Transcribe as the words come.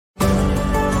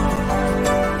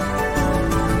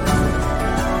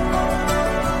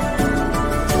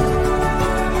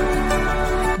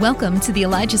Welcome to the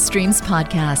Elijah Streams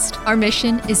podcast. Our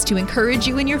mission is to encourage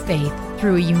you in your faith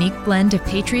through a unique blend of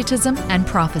patriotism and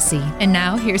prophecy. And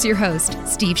now, here's your host,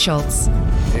 Steve Schultz.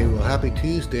 Hey, well, happy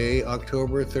Tuesday,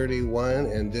 October 31,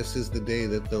 and this is the day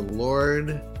that the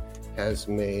Lord has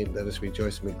made. Let us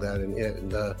rejoice and be glad in it.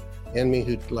 And the enemy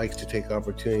who likes to take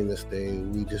opportunity this day,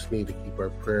 we just need to keep our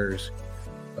prayers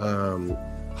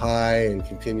high and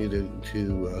continue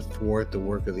to thwart the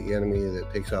work of the enemy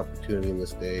that takes opportunity in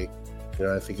this day. You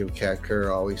know, I think of Kat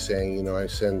Kerr always saying, I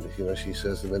send, she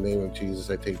says, in the name of Jesus,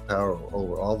 I take power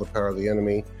over all the power of the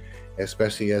enemy,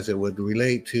 especially as it would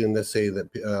relate to, and let's say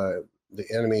that the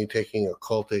enemy taking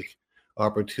occultic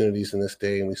opportunities in this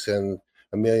day, and we send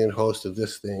 1 million hosts of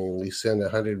this thing, we send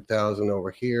 100,000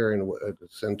 over here, and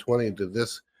send 20 to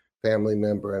this family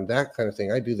member, and that kind of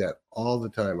thing. I do that all the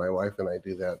time. My wife and I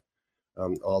do that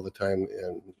all the time,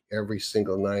 and every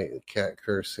single night, Kat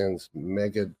Kerr sends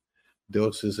mega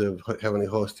doses of heavenly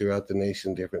hosts throughout the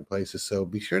nation, different places. So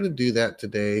be sure to do that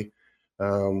today.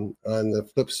 On the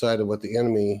flip side of what the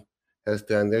enemy has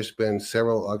done, there's been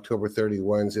several October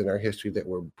 31s in our history that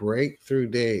were breakthrough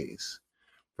days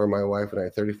for my wife and I.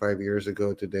 35 years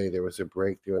ago today, there was a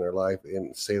breakthrough in our life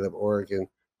in Salem, Oregon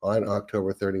on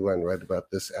October 31, right about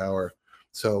this hour.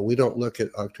 So we don't look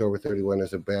at October 31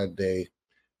 as a bad day.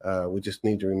 We just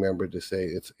need to remember to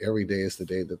say every day is the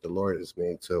day that the Lord has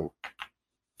made. So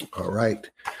All right.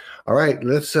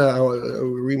 Let's a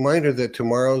reminder that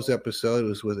tomorrow's episode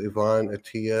is with Yvonne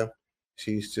Attia.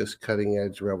 She's just cutting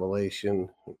edge revelation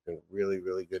and really,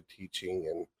 really good teaching.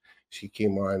 And she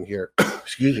came on here, a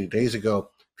few days ago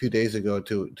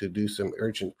to do some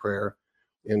urgent prayer,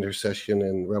 intercession,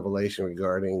 and revelation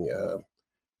regarding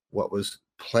what was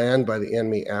planned by the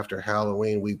enemy after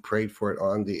Halloween. We prayed for it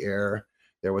on the air.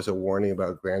 There was a warning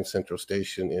about Grand Central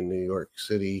Station in New York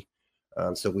City.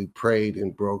 So we prayed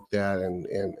and broke that, and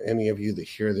any of you that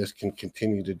hear this can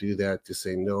continue to do that, to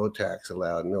say no attacks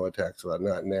allowed,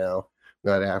 not now,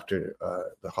 not after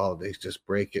the holidays, just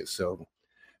break it. So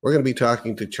we're going to be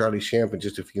talking to Charlie Shamp in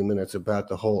just a few minutes about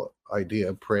the whole idea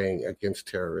of praying against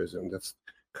terrorism. That's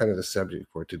kind of the subject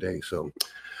for today. So,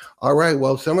 all right,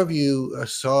 well, some of you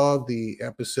saw the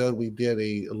episode. We did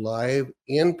a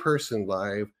in-person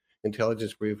live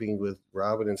intelligence briefing with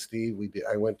Robin and Steve.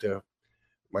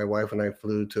 My wife and I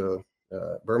flew to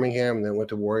Birmingham and then went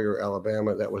to Warrior,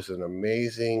 Alabama. That was an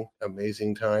amazing,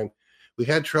 amazing time. We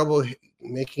had trouble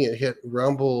making it hit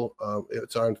Rumble.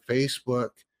 It's on Facebook.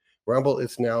 Rumble,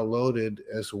 it's now loaded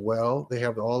as well. They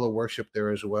have all the worship there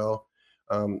as well.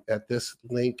 At this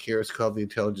link here, it's called the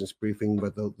Intelligence Briefing.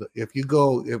 But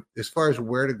as far as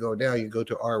where to go now, you go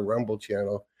to our Rumble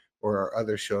channel where our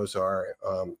other shows are,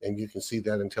 and you can see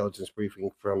that Intelligence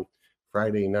Briefing from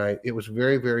Friday night. It was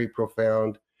very, very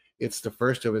profound. It's the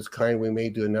first of its kind. We may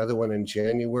do another one in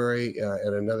January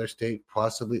at another state,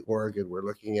 possibly Oregon. We're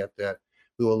looking at that.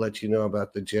 We will let you know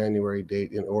about the January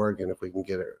date in Oregon if we can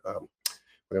get it.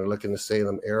 We're going to look in the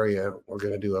Salem area. We're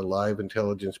going to do a live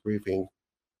intelligence briefing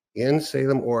in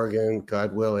Salem, Oregon,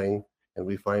 God willing, and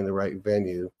we find the right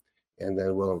venue, and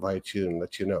then we'll invite you and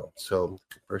let you know. So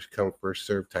first come, first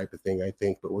serve type of thing, I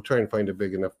think, but we'll try and find a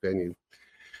big enough venue.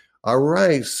 All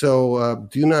right, so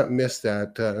do not miss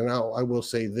that. And I will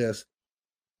say this.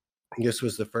 This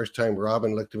was the first time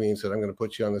Robin looked at me and said, I'm going to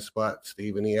put you on the spot,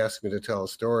 Steve. And he asked me to tell a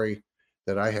story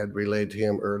that I had relayed to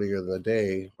him earlier in the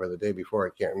day, or the day before,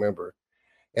 I can't remember.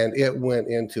 And it went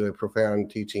into a profound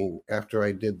teaching. After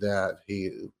I did that, he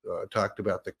talked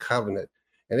about the covenant.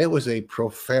 And it was a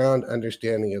profound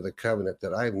understanding of the covenant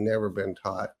that I've never been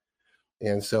taught.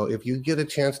 And so if you get a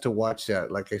chance to watch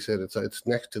that, like I said, it's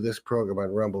next to this program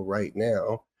on Rumble right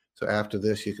now. So after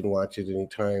this, you can watch it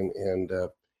anytime. And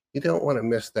you don't want to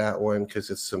miss that one because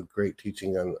it's some great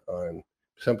teaching on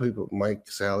some people. Mike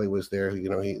Sally was there. He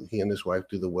and his wife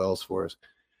do the wells for us.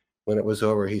 When it was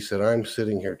over, he said, I'm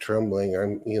sitting here trembling.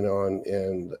 And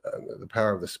the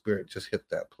power of the Spirit just hit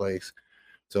that place.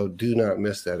 So do not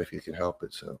miss that if you can help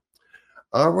it. So.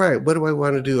 All right, what do I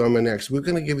want to do on my next? We're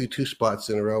going to give you 2 spots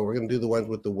in a row. We're going to do the ones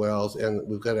with the wells, and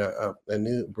we've got a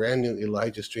brand new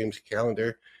Elijah Streams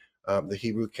calendar, the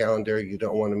Hebrew calendar. You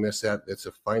don't want to miss that. It's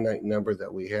a finite number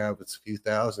that we have. It's a few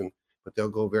thousand, but they'll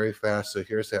go very fast. So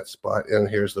here's that spot, and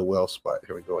here's the well spot.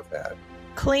 Here we go with that.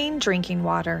 Clean drinking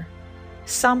water.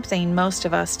 Something most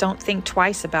of us don't think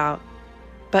twice about,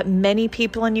 but many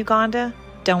people in Uganda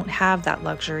don't have that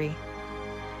luxury.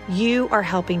 You are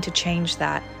helping to change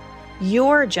that.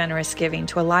 Your generous giving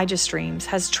to Elijah Streams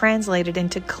has translated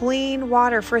into clean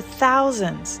water for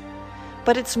thousands.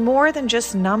 But it's more than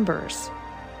just numbers.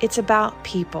 It's about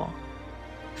people.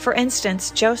 For instance,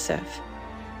 Joseph.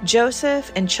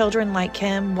 Joseph and children like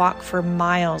him walk for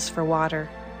miles for water.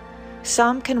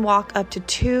 Some can walk up to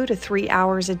 2 to 3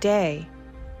 hours a day.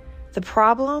 The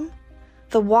problem?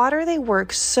 The water they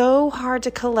work so hard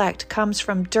to collect comes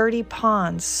from dirty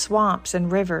ponds, swamps,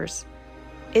 and rivers.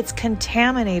 It's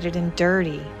contaminated and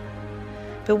dirty.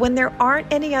 But when there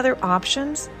aren't any other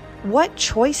options, what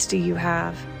choice do you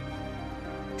have?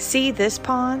 See this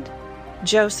pond?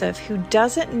 Joseph, who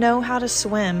doesn't know how to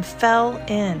swim, fell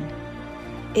in.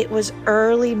 It was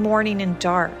early morning and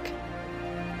dark.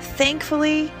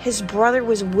 Thankfully, his brother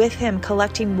was with him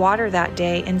collecting water that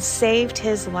day and saved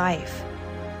his life.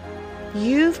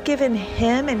 You've given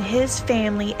him and his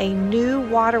family a new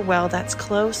water well that's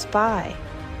close by.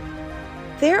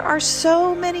 There are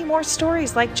so many more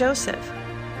stories like Joseph,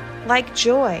 like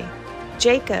Joy,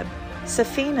 Jacob,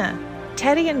 Safina,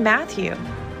 Teddy, and Matthew.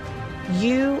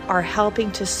 You are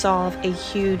helping to solve a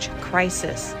huge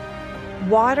crisis.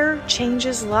 Water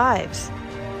changes lives.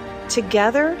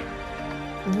 Together,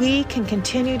 we can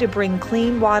continue to bring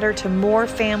clean water to more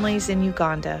families in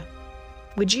Uganda.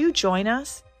 Would you join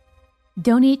us?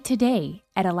 Donate today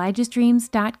at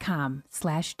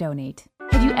ElijahStreams.com/donate.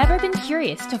 Have you ever been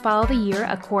curious to follow the year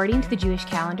according to the Jewish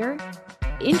calendar?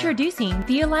 Introducing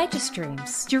the Elijah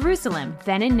Streams, Jerusalem,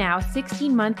 then and now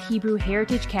 16-month Hebrew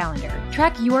heritage calendar.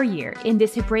 Track your year in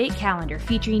this Hebraic calendar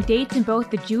featuring dates in both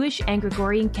the Jewish and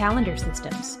Gregorian calendar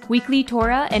systems, weekly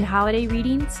Torah and holiday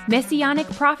readings, messianic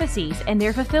prophecies and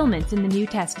their fulfillments in the New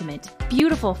Testament,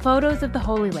 beautiful photos of the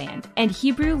Holy Land, and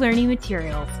Hebrew learning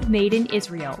materials made in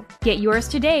Israel. Get yours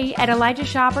today at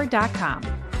ElijahShopper.com.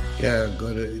 Yeah,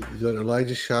 go to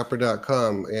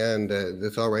ElijahShopper.com, and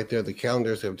it's all right there. The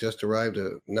calendars have just arrived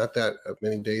not that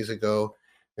many days ago,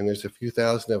 and there's a few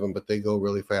thousand of them, but they go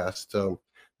really fast. So,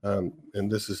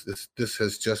 and this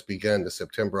has just begun. The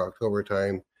September-October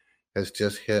time has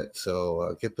just hit,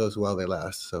 so get those while they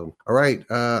last. So, all right,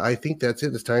 I think that's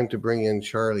it. It's time to bring in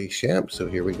Charlie Shamp. So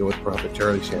here we go with Prophet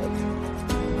Charlie Shamp.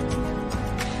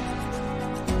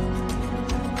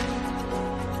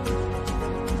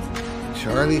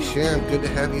 Charlie Shamp, good to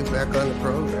have you back on the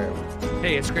program.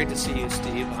 Hey, it's great to see you,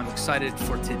 Steve. I'm excited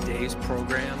for today's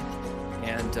program,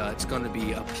 and it's going to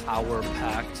be a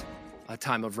power-packed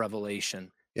time of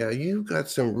revelation. Yeah, you've got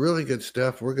some really good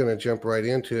stuff. We're going to jump right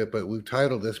into it, but we've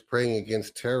titled this Praying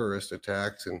Against Terrorist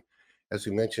Attacks. And as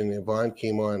we mentioned, Yvonne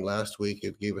came on last week.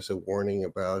 It gave us a warning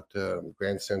about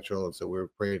Grand Central, and so we're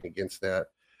praying against that.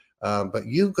 But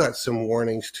you've got some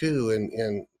warnings too,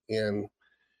 and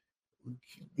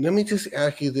let me just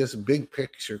ask you this big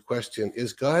picture question.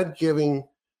 Is God giving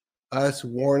us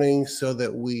warnings so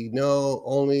that we know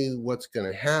only what's going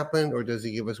to happen, or does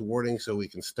he give us warnings so we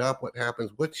can stop what happens?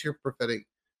 What's your prophetic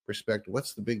perspective?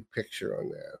 What's the big picture on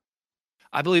that?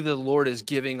 I believe that the Lord is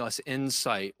giving us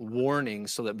insight,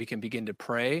 warnings, so that we can begin to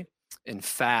pray and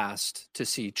fast to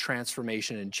see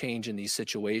transformation and change in these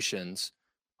situations.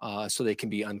 So they can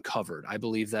be uncovered. I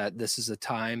believe that this is a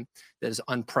time that is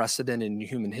unprecedented in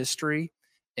human history,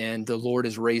 and the Lord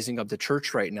is raising up the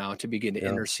church right now to begin to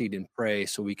intercede and pray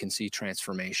so we can see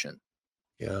transformation.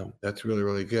 Yeah, that's really,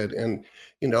 really good. And,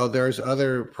 there's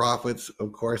other prophets,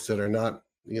 of course, that are not,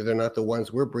 they're not the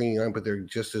ones we're bringing on, but they're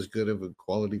just as good of a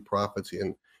quality prophets.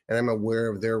 And I'm aware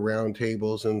of their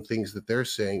roundtables and things that they're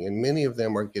saying, and many of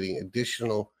them are getting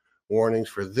additional warnings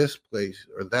for this place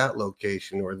or that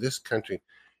location or this country.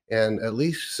 And at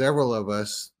least several of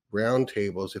us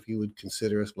roundtables, if you would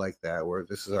consider us like that, where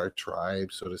this is our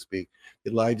tribe, so to speak,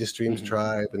 the Elijah Streams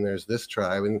tribe, and there's this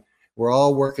tribe, and we're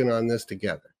all working on this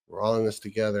together. We're all in this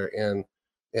together.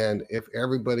 And if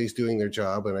everybody's doing their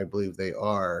job, and I believe they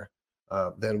are,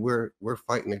 then we're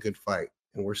fighting a good fight,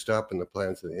 and we're stopping the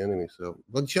plans of the enemy. So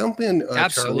we'll jump in.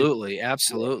 Absolutely. Charlie.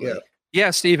 Absolutely.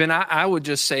 Yeah, Stephen, I would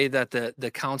just say that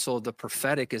the counsel of the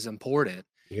prophetic is important.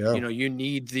 Yeah. You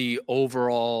need the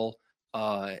overall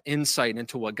insight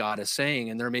into what God is saying,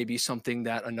 and there may be something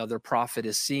that another prophet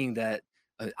is seeing that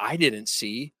I didn't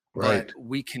see. Right. But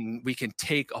we can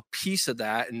take a piece of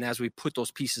that, and as we put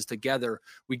those pieces together,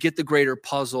 we get the greater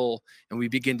puzzle, and we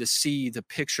begin to see the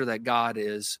picture that God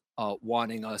is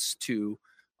wanting us to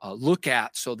look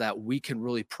at, so that we can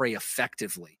really pray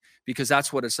effectively. Because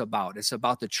that's what it's about. It's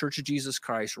about the Church of Jesus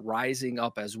Christ rising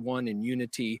up as one in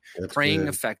unity, praying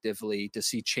effectively to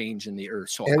see change in the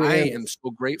earth. So I am so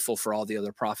grateful for all the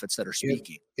other prophets that are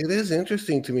speaking. It is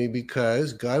interesting to me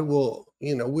because God will,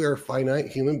 we are finite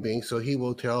human beings, so he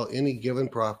will tell any given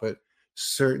prophet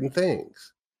certain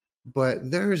things.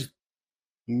 But there's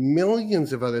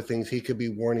millions of other things he could be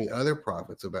warning other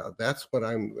prophets about. That's what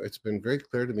it's been very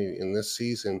clear to me in this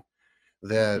season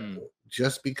that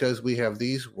just because we have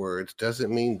these words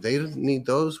doesn't mean they don't need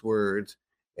those words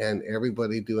and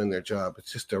everybody doing their job.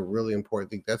 It's just a really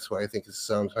important thing. That's why I think it's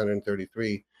Psalms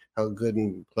 133 how good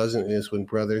and pleasant it is when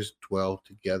brothers dwell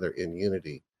together in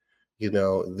unity.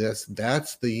 That's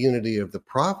the unity of the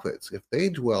prophets. If they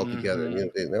dwell together in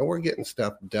unity, now we're getting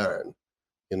stuff done.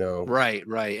 Right.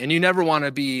 And you never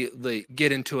want to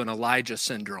get into an Elijah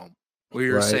syndrome where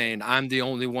you're Right. saying, I'm the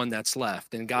only one that's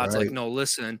left. And God's like, Right. no,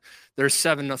 listen, there's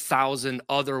 7,000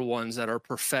 other ones that are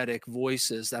prophetic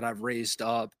voices that I've raised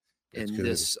up That's in good.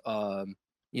 this,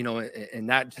 in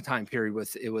that time period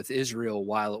with Israel,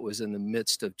 while it was in the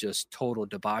midst of just total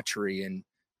debauchery and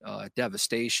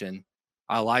devastation.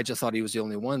 Elijah thought he was the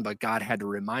only one, but God had to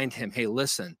remind him, hey,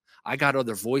 listen, I got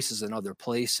other voices in other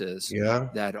places Yeah.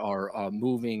 that are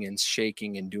moving and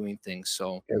shaking and doing things.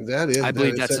 So And I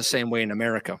believe that's the such, same way in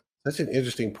America. that's an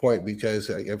interesting point, because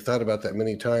I've thought about that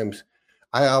many times.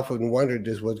 I often wondered,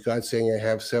 was God saying I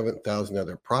have 7,000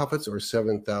 other prophets or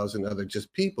 7,000 other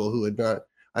just people who had not,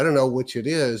 I don't know which it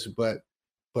is, but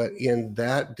in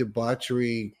that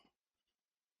debauchery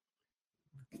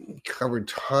covered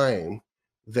time,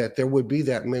 that there would be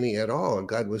that many at all. And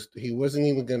he wasn't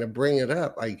even going to bring it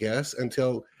up, I guess,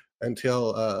 until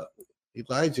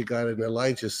Elijah got an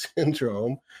Elijah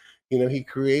syndrome. He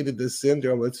created this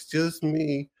syndrome. It's just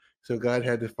me. So God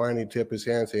had to finally tip his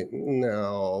hand and say,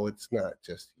 no, it's not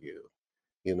just you.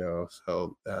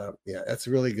 So yeah, that's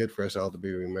really good for us all to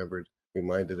be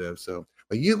reminded of. So,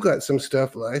 but you've got some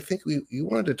stuff. I think you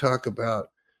wanted to talk about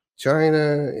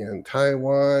China and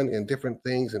Taiwan and different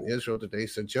things in Israel today.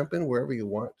 So jump in wherever you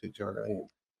want to, Charlie.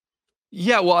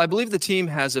 Yeah, well, I believe the team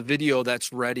has a video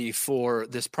that's ready for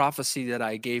this prophecy that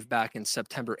I gave back in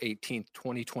September 18th,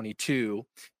 2022.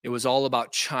 It was all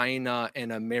about China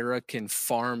and American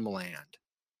farmland.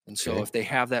 And so Okay. if they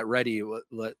have that ready,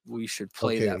 we should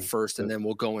play that Okay. first, and then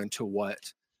we'll go into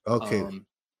what Okay.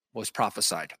 was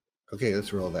prophesied. Okay,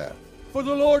 let's roll that. For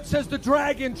the Lord says the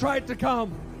dragon tried to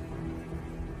come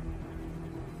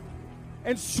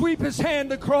and sweep his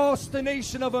hand across the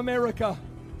nation of America.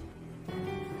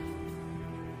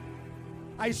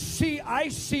 I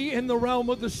see in the realm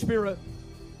of the Spirit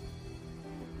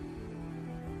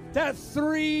that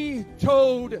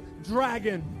three-toed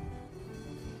dragon.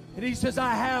 And he says,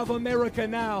 I have America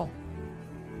now.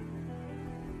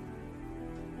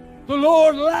 The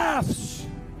Lord laughs.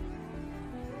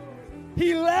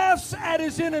 He laughs at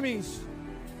his enemies.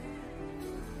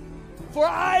 For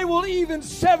I will even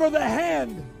sever the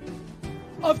hand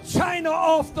of China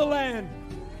off the land,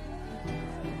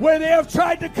 where they have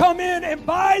tried to come in and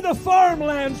buy the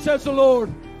farmland, says the Lord.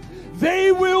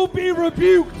 They will be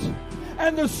rebuked,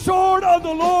 and the sword of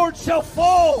the Lord shall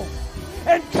fall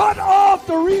and cut off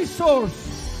the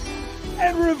resource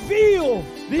and reveal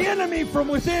the enemy from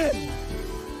within.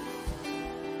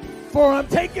 For I'm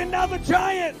taking down the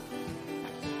giant.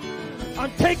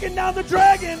 I'm taking down the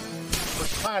dragon.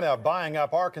 China buying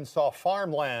up Arkansas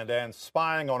farmland and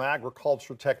spying on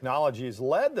agricultural technologies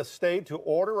led the state to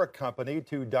order a company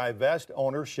to divest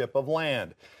ownership of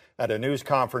land. At a news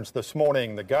conference this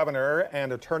morning, the governor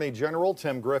and Attorney General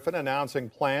Tim Griffin announcing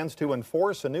plans to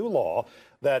enforce a new law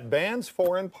that bans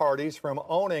foreign parties from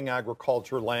owning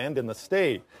agriculture land in the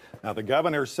state. Now, the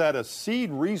governor said a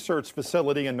seed research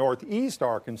facility in northeast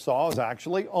Arkansas is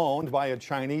actually owned by a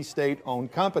Chinese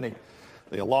state-owned company.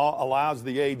 The law allows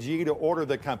the AG to order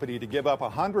the company to give up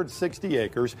 160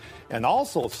 acres and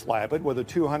also slap it with a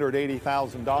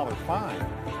 $280,000 fine.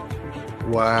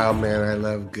 Wow, man, I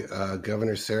love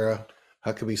Governor Sarah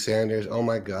Huckabee Sanders. Oh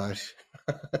my gosh,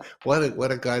 what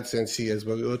a godsend she is.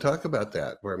 But we'll talk about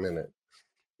that for a minute.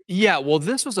 Yeah, well,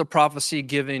 this was a prophecy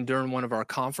given during one of our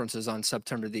conferences on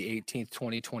September the 18th,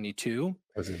 2022.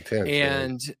 It was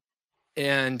intense.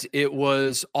 And it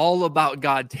was all about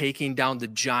God taking down the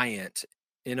giant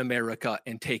in America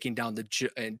and taking down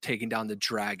the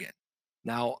dragon.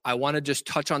 Now, I want to just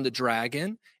touch on the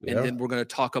dragon, and then we're going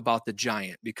to talk about the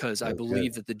giant, because I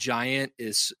believe that the giant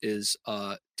is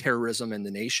terrorism in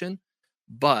the nation,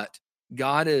 but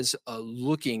God is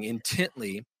looking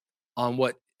intently on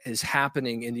what is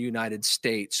happening in the United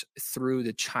States through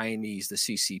the Chinese, the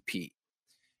CCP.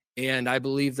 And I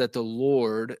believe that the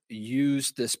Lord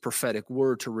used this prophetic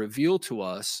word to reveal to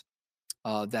us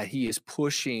that he is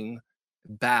pushing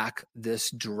back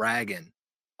this dragon,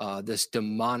 this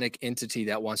demonic entity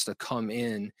that wants to come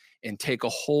in and take a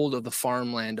hold of the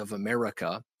farmland of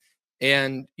America.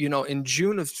 And, in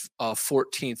June of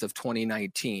 14th of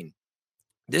 2019,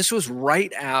 this was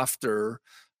right after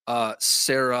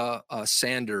Sarah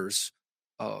Sanders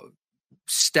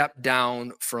stepped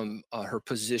down from her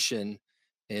position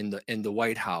in the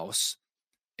White House.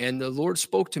 And the Lord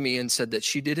spoke to me and said that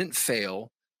she didn't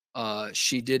fail.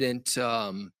 She didn't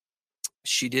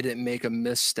make a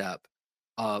misstep.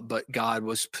 but God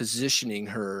was positioning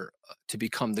her to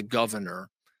become the governor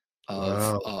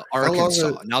of Wow. How long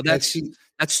Arkansas. Now had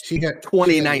that's she had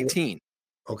 2019.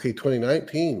 okay,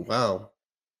 2019. Wow.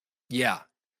 Yeah.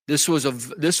 This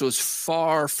was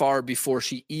far, far before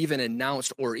she even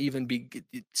announced or even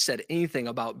said anything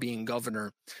about being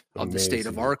governor of the state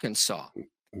of Amazing. Arkansas. And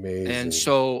Amazing.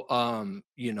 so,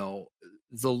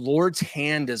 the Lord's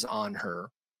hand is on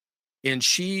her, and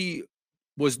she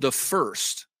was the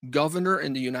first governor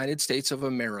in the United States of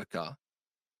America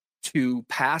to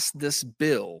pass this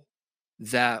bill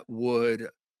that would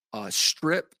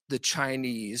strip the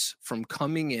Chinese from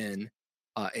coming in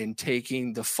and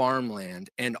taking the farmland,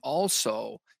 and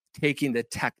also taking the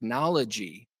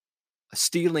technology,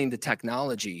 stealing the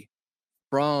technology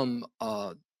from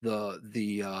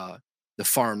the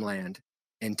farmland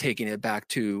and taking it back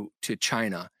to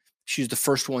China. She's the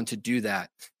first one to do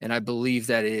that, and I believe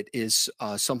that it is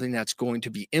something that's going to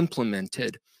be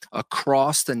implemented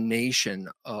across the nation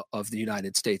of the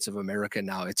United States of America.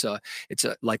 Now, it's a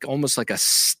like almost like a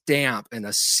stamp and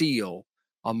a seal,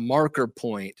 a marker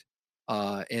point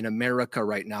in America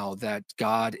right now that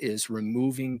God is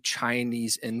removing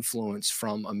Chinese influence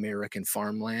from American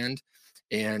farmland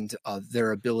and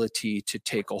their ability to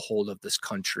take a hold of this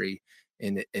country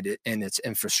and its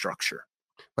infrastructure.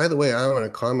 By the way, I want to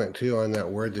comment too on that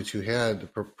word that you had, the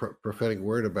prophetic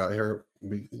word about her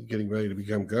getting ready to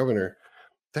become governor.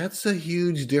 That's a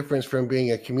huge difference from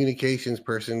being a communications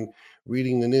person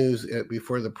reading the news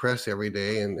before the press every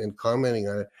day and commenting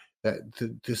on it. That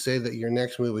to say that your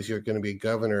next move is you're going to be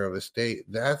governor of a state,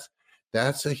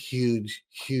 that's a huge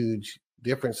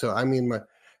difference. So I mean,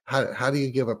 how do you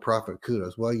give a prophet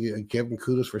kudos? Well, you give him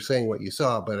kudos for saying what you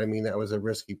saw, but I mean that was a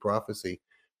risky prophecy,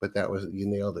 but you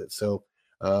nailed it. So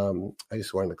I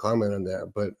just wanted to comment on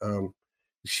that. But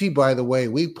she, by the way,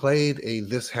 we played a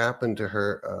 "This Happened to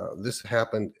Her," "This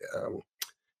Happened"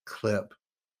 clip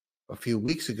a few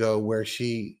weeks ago where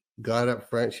she got up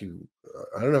front.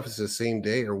 I don't know if it's the same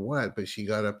day or what, but she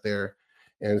got up there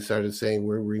and started saying,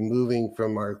 "We're removing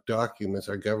from our documents,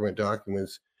 our government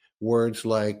documents, words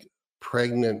like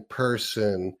pregnant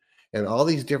person and all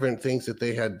these different things that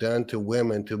they had done to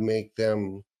women to make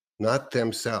them not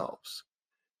themselves."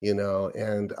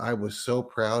 And I was so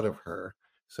proud of her.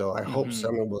 So I hope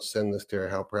someone will send this to her,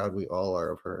 how proud we all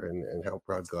are of her and how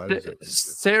proud God is of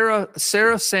her.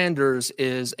 Sarah Sanders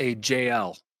is a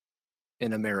JL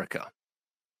in America,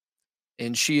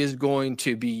 and she is going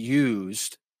to be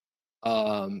used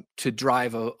to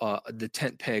drive the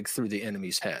tent peg through the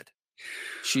enemy's head.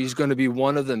 She's going to be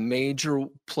one of the major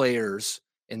players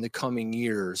in the coming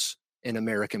years in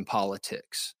American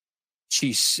politics.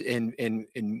 She's and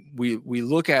we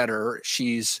look at her,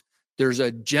 there's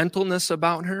a gentleness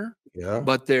about her,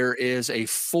 but there is a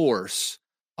force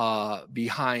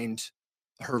behind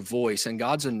her voice, and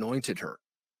God's anointed her.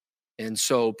 And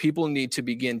so people need to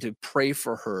begin to pray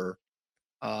for her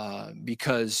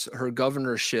because her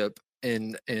governorship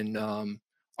in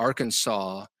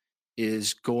Arkansas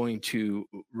is going to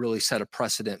really set a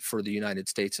precedent for the United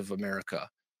States of America.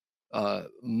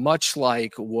 Much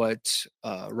like what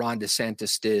Ron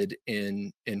DeSantis did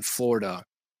in Florida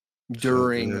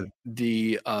during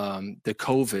the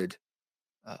COVID.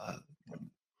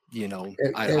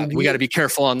 We got to be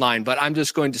careful online, but I'm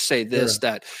just going to say this: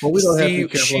 that we don't have to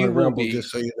be careful on Rumble,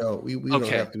 just so you know. We don't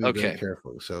have to be very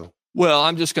careful. So, well,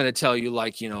 I'm just going to tell you,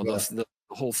 the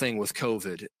whole thing with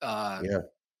COVID,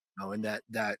 and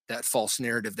that false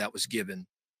narrative that was given.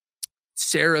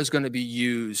 Sarah is going to be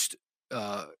used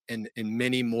in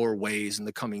many more ways in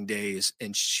the coming days,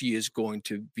 and she is going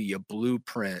to be a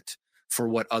blueprint for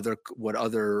what other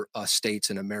states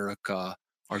in America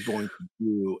are going to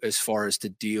do as far as to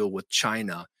deal with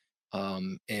China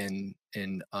and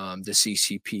the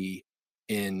CCP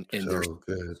in their.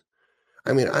 Good.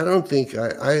 I mean, I don't think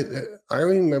I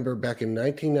remember back in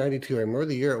 1992. I remember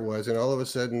the year it was, and all of a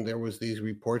sudden there was these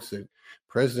reports that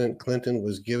President Clinton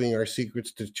was giving our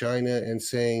secrets to China and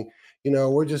saying,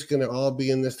 we're just going to all be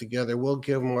in this together. We'll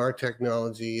give them our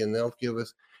technology, and they'll give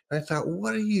us. And I thought,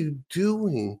 what are you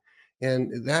doing?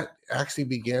 And that actually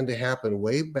began to happen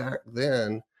way back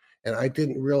then. And I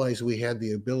didn't realize we had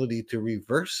the ability to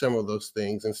reverse some of those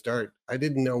things and start. I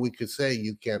didn't know we could say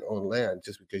you can't own land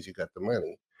just because you got the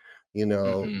money.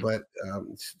 But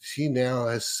she now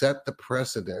has set the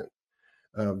precedent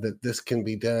that this can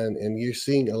be done, and you're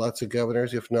seeing lots of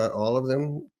governors, if not all of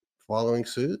them, following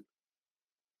suit.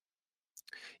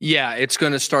 Yeah, it's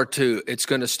going to start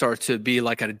to be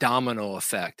like a domino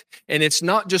effect, and it's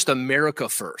not just America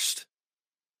first.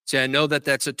 See, I know that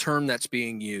that's a term that's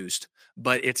being used,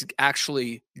 but it's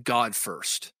actually God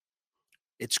first.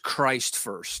 It's Christ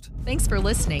first. Thanks for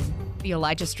listening. The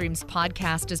Elijah Streams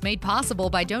podcast is made possible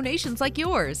by donations like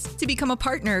yours. To become a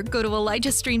partner, go to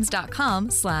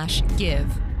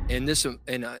ElijahStreams.com/give. And this,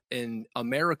 and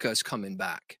America is coming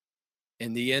back,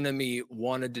 and the enemy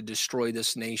wanted to destroy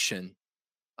this nation.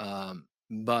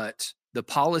 But the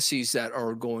policies that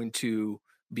are going to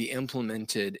be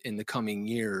implemented in the coming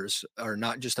years are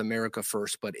not just America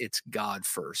first, but it's God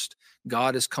first.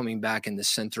 God is coming back in the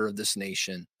center of this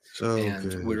nation,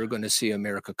 and we're going to see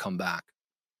America come back.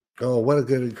 Oh, what a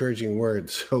good encouraging word.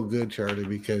 So good, Charlie,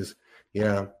 because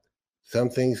some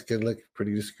things can look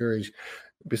pretty discouraged.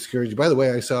 By the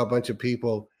way, I saw a bunch of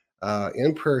people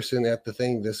in person at the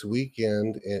thing this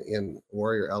weekend in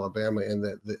Warrior, Alabama, and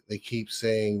that they keep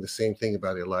saying the same thing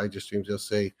about Elijah Streams. They'll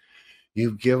say,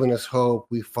 "You've given us hope.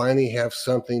 We finally have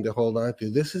something to hold on to."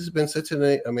 This has been such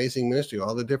an amazing ministry.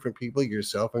 All the different people,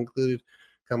 yourself included,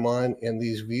 come on, and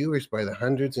these viewers by the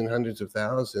hundreds and hundreds of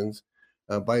thousands.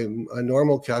 By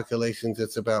normal calculations,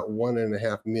 it's about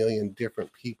 1.5 million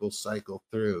different people cycle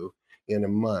through in a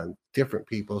month, different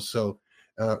people. So,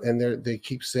 and they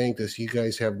keep saying this, you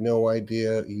guys have no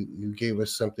idea. You gave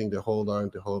us something to hold on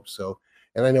to hope. So,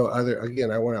 and I know I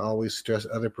want to always stress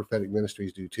other prophetic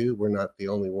ministries do too. We're not the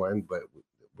only one, but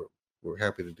we're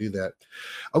happy to do that.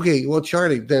 Okay, well,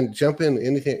 Charlie, then jump in.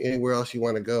 Anywhere else you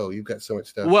want to go? You've got so much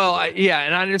stuff. Well,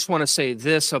 and I just want to say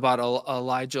this about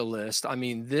Elijah List. I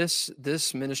mean, this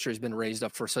ministry has been raised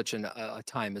up for such a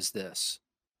time as this,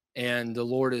 and the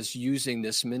Lord is using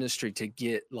this ministry to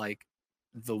get like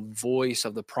the voice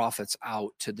of the prophets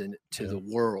out to the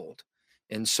world.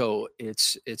 And so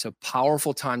it's a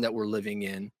powerful time that we're living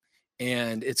in,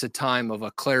 and it's a time of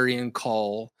a clarion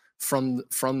call from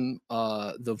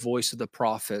the voice of the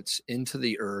prophets into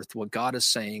the earth, what God is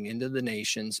saying into the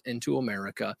nations, into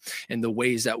America, and the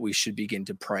ways that we should begin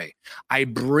to pray. I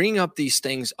bring up these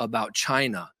things about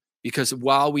China because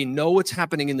while we know what's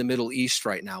happening in the Middle East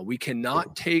right now, we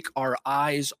cannot take our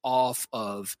eyes off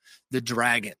of the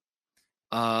dragon,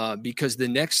 because the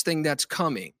next thing that's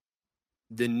coming,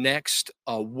 the next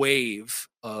wave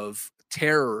of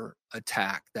terror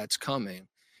attack that's coming,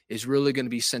 is really going to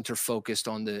be center focused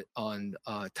on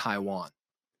Taiwan.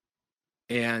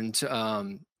 And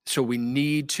so we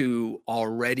need to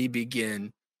already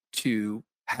begin to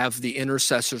have the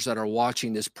intercessors that are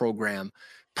watching this program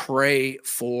pray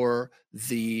for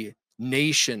the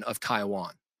nation of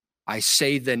Taiwan. I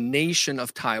say the nation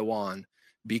of Taiwan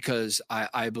because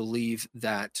I believe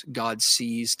that God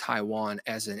sees Taiwan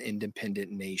as an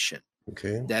independent nation.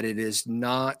 Okay. That it is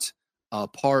not a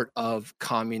part of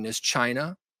communist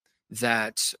China,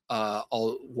 that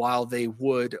while they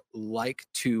would like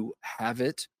to have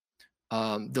it,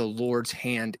 the Lord's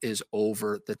hand is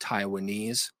over the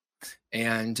Taiwanese.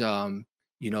 And,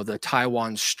 the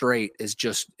Taiwan Strait is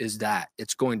that.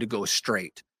 It's going to go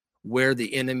straight. Where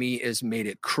the enemy has made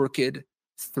it crooked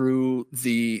through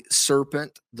the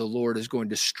serpent, the Lord is going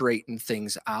to straighten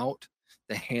things out.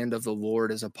 The hand of the Lord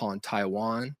is upon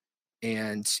Taiwan,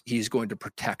 and he's going to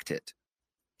protect it.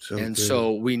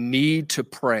 So we need to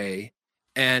pray.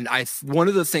 And one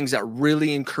of the things that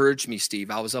really encouraged me, Steve,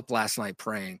 I was up last night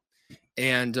praying,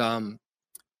 and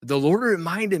the Lord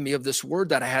reminded me of this word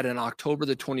that I had in October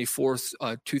the 24th,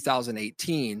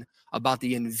 2018, about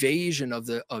the invasion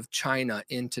of China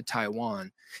into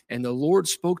Taiwan. And the Lord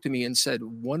spoke to me and said,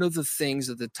 one of the things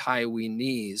that the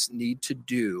Taiwanese need to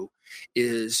do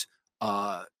is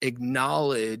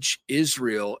acknowledge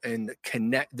Israel and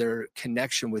connect their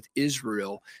connection with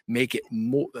Israel, make it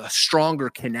a stronger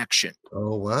connection.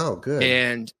 Oh, wow. Good.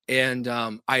 And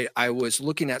I was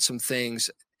looking at some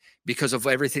things because of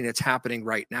everything that's happening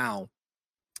right now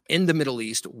in the Middle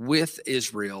East with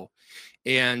Israel,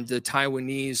 and the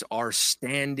Taiwanese are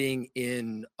standing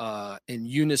in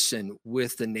unison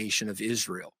with the nation of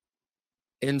Israel.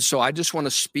 And so I just want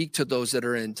to speak to those that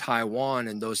are in Taiwan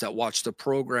and those that watch the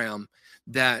program,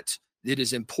 that it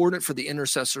is important for the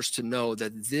intercessors to know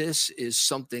that this is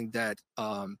something that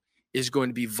is going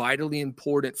to be vitally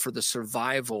important for the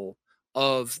survival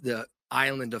of the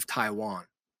island of Taiwan,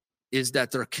 is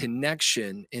that their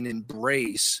connection and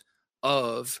embrace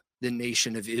of the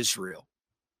nation of Israel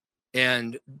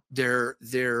and their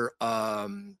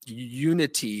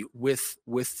unity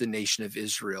with the nation of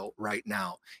Israel right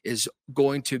now is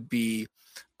going to be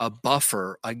a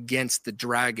buffer against the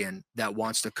dragon that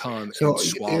wants to come and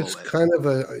swallow it. It's kind of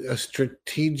a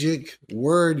strategic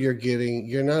word you're getting.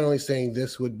 You're not only saying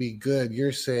this would be good,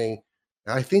 you're saying,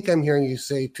 I think I'm hearing you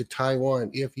say to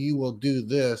Taiwan, if you will do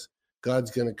this,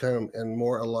 God's going to come and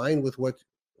more align with how,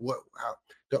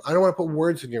 I don't want to put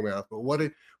words in your mouth, but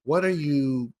what are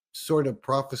you sort of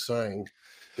prophesying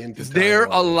into Their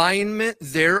Taiwan.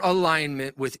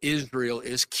 alignment with Israel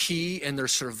is key in their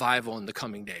survival in the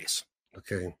coming days.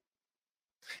 Okay.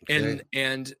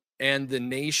 And the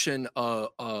nation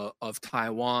of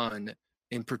Taiwan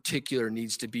in particular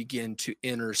needs to begin to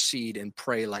intercede and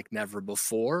pray like never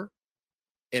before,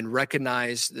 and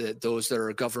recognize that those that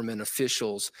are government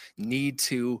officials need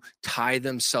to tie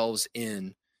themselves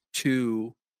in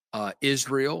to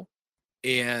Israel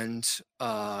and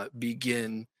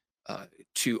begin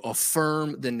to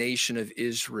affirm the nation of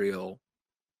Israel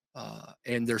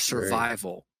and their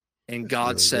survival. And That's God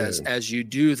really says, good. as you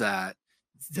do that,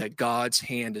 that God's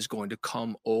hand is going to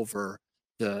come over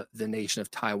the nation of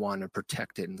Taiwan and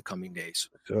protect it in the coming days.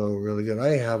 So really good.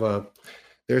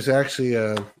 There's actually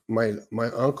my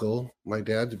uncle, my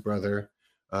dad's brother,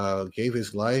 gave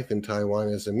his life in Taiwan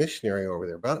as a missionary over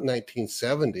there. About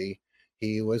 1970,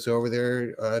 he was over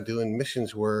there doing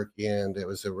missions work, and it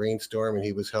was a rainstorm, and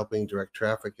he was helping direct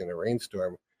traffic in a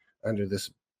rainstorm under this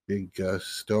big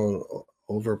stone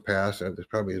overpass. There's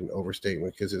probably an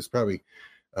overstatement because it's probably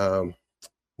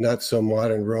not so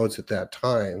modern roads at that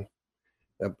time.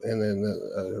 And then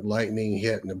the lightning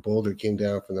hit and a boulder came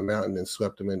down from the mountain and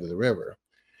swept him into the river.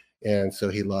 And so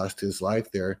he lost his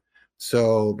life there.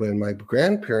 So, but my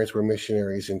grandparents were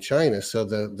missionaries in China. So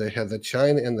they had the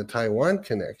China and the Taiwan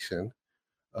connection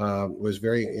was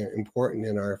very important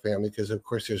in our family because, of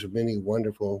course, there's many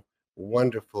wonderful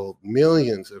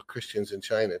millions of Christians in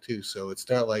China too. So it's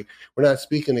not like we're not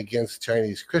speaking against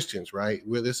Chinese Christians, right?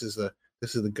 This is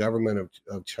the government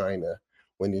of China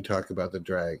when you talk about the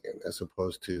dragon as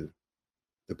opposed to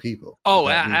the people. Oh,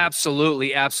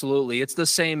 absolutely. It's the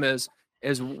same as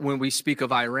when we speak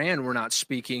of Iran, we're not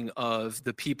speaking of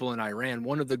the people in Iran.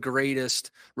 One of the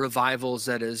greatest revivals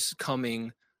that is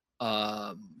coming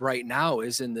right now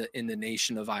is in the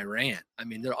nation of Iran. I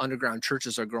mean, their underground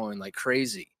churches are growing like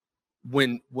crazy.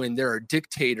 When there are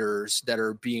dictators that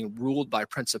are being ruled by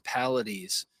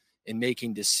principalities and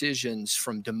making decisions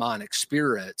from demonic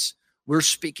spirits, we're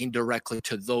speaking directly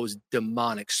to those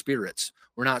demonic spirits.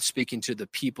 We're not speaking to the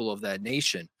people of that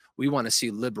nation. We want to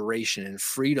see liberation and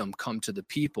freedom come to the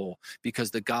people because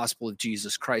the gospel of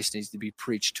Jesus Christ needs to be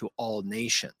preached to all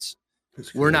nations.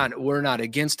 We're not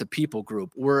against a people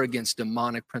group. We're against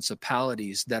demonic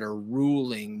principalities that are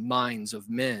ruling minds of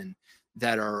men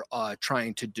that are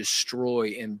trying to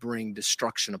destroy and bring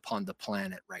destruction upon the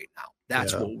planet right now.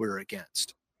 That's what we're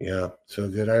against. Yeah, so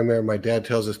good. I remember my dad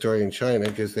tells a story in China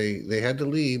because they had to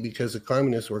leave because the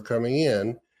communists were coming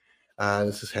in.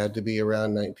 This had to be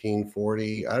around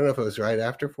 1940. I don't know if it was right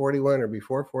after 41 or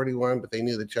before 41, but they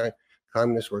knew the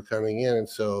communists were coming in. And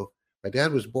so my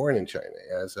dad was born in China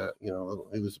as he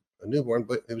was a newborn,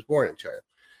 but he was born in China.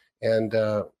 And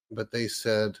but they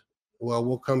said, well,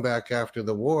 we'll come back after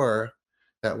the war.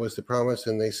 That was the promise.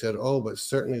 And they said, oh, but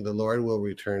certainly the Lord will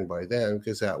return by then,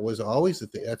 because that was always the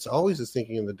thing. That's always the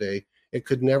thinking of the day. It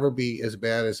could never be as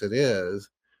bad as it is.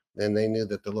 And they knew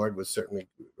that the Lord would certainly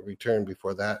return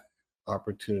before that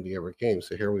opportunity ever came.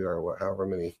 So here we are, however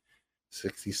many,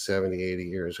 60, 70, 80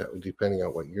 years, depending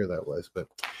on what year that was. But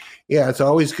yeah, it's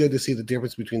always good to see the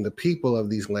difference between the people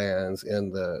of these lands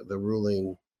and the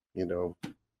ruling,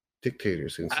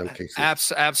 dictators in some cases.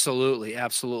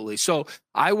 Absolutely. So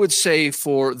I would say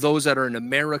for those that are in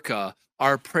America,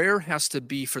 our prayer has to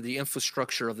be for the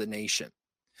infrastructure of the nation,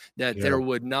 that there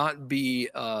would not be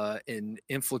an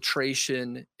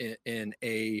infiltration in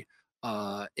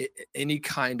any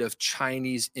kind of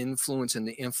Chinese influence in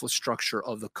the infrastructure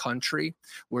of the country,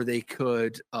 where they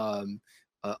could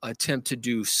attempt to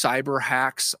do cyber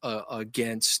hacks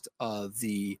against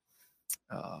the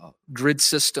grid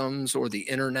systems or the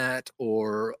internet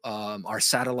or our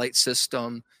satellite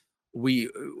system. We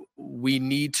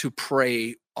need to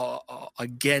pray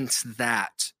against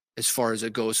that as far as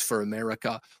it goes for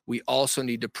America. We also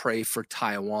need to pray for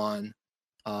Taiwan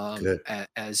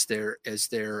as they're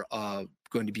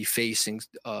going to be facing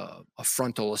a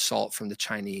frontal assault from the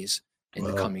Chinese in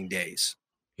the coming days.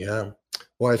 Yeah.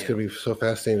 Well, it's going to be so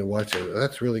fascinating to watch it.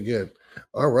 That's really good.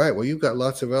 All right. Well, you've got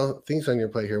lots of things on your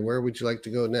plate here. Where would you like to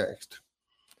go next?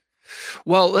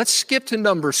 Well, let's skip to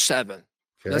number 7.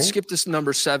 Okay. Let's skip this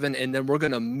number 7, and then we're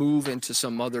going to move into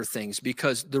some other things,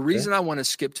 because the reason I want to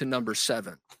skip to number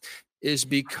 7 is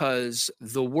because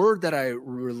the word that I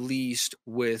released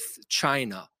with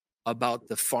China about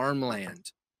the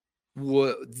farmland,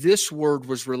 this word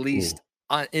was released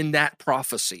in that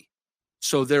prophecy.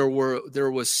 So there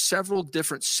was several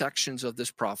different sections of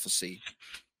this prophecy.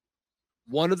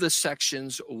 One of the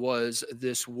sections was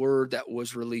this word that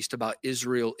was released about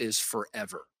Israel is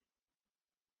forever.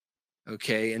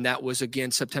 Okay, and that was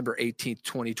again September 18th,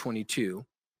 2022.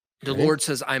 The Lord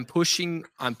says, I'm pushing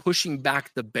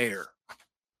back the bear.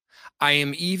 I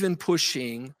am even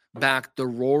pushing back the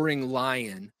roaring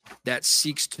lion that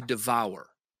seeks to devour.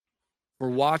 For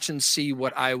watch and see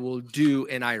what I will do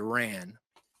in Iran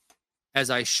as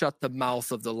I shut the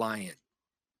mouth of the lion.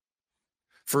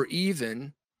 For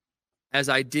even as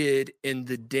I did in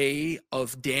the day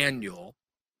of Daniel,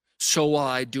 so will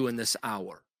I do in this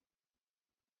hour.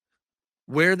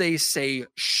 Where they say,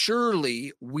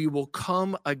 surely we will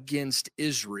come against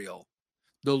Israel,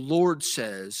 the Lord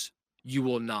says, you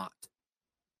will not.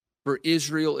 For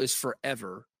Israel is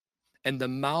forever, and the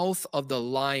mouth of the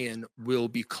lion will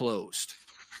be closed.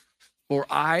 For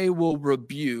I will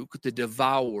rebuke the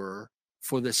devourer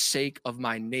for the sake of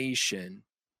my nation,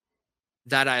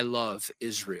 that I love,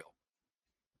 Israel.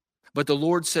 But the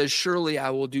Lord says, surely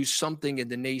I will do something in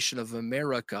the nation of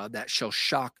America that shall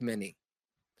shock many.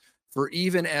 For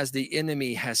even as the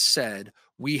enemy has said,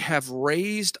 we have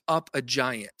raised up a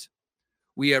giant.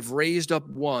 We have raised up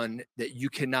one that you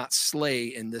cannot slay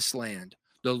in this land.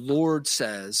 The Lord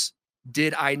says,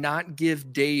 did I not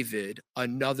give David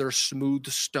another smooth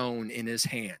stone in his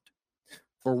hand?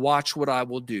 For watch what I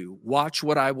will do. Watch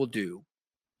what I will do.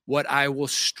 What I will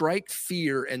strike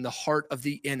fear in the heart of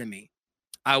the enemy.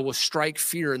 I will strike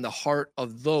fear in the heart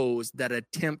of those that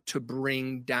attempt to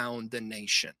bring down the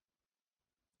nation.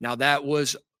 Now that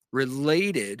was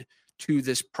related to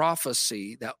this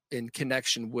prophecy that in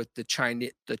connection with the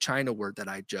China word that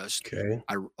I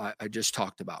just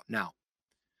talked about. Now,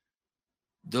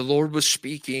 the Lord was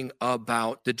speaking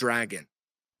about the dragon.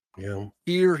 Yeah.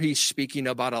 Here he's speaking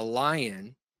about a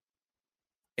lion,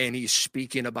 and he's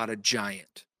speaking about a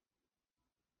giant.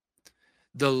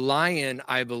 The lion,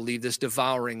 I believe, this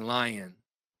devouring lion,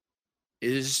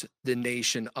 is the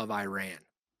nation of Iran.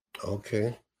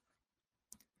 Okay.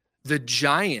 The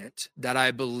giant that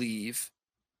I believe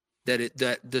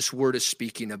that this word is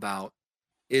speaking about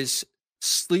is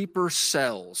sleeper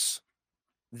cells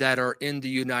that are in the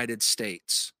United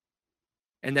States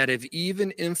and that have even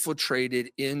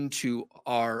infiltrated into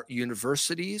our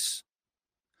universities,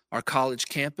 our college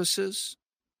campuses,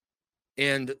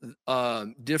 and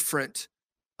different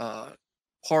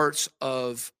parts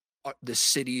of the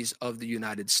cities of the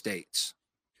United States.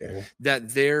 Okay. That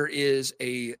there is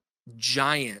a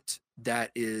giant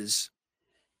that is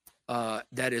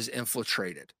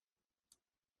infiltrated.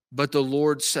 But the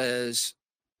Lord says,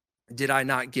 did I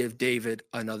not give David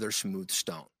another smooth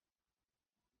stone?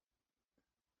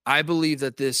 I believe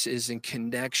that this is in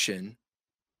connection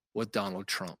with Donald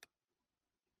Trump.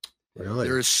 Really?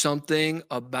 There is something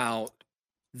about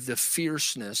the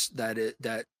fierceness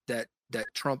that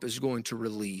Trump is going to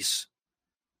release,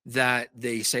 that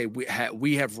they say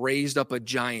we have raised up a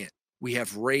giant. We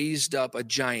have raised up a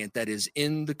giant that is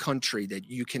in the country that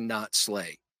you cannot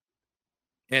slay.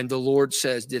 And the Lord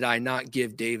says, did I not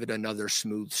give David another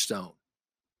smooth stone?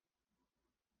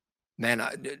 Man,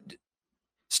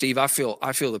 Steve, I feel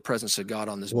the presence of God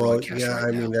on this broadcast right now.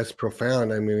 I mean, that's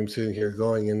profound. I mean, I'm sitting here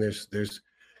going, and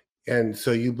and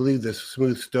so you believe this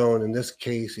smooth stone in this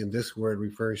case, in this word,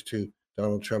 refers to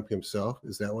Donald Trump himself?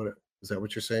 Is that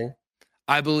what you're saying?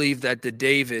 I believe that the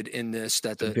David in this,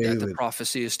 that the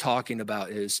prophecy is talking about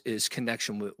is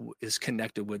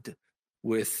connected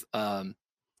with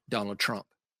Donald Trump.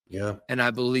 Yeah. And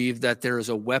I believe that there is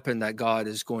a weapon that God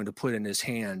is going to put in his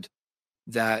hand,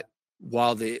 that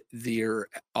while there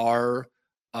are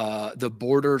the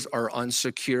borders are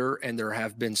unsecure and there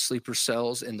have been sleeper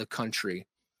cells in the country,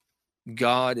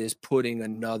 God is putting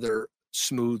another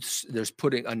stone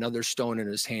in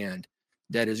his hand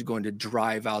that is going to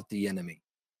drive out the enemy.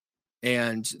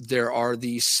 And there are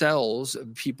these cells,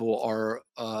 people are,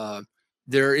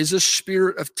 there is a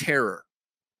spirit of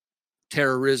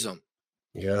terrorism.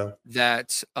 Yeah.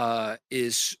 That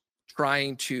is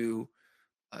trying to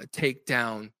take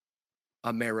down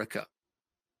America.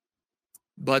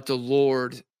 But the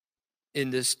Lord,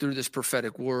 through this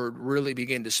prophetic word, really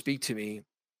began to speak to me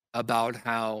about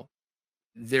how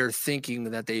they're thinking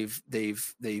that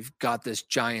they've got this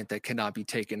giant that cannot be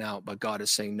taken out, but God is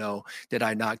saying, no, did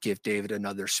I not give David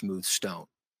another smooth stone?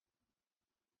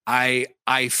 I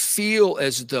feel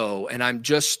as though, and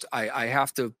I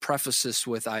have to preface this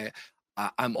with,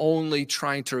 I'm only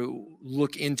trying to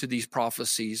look into these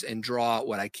prophecies and draw out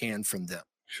what I can from them.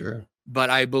 Sure. But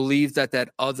I believe that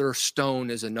other stone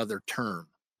is another term.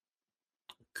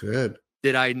 Good.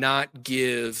 Did I not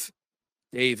give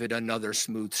David another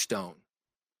smooth stone?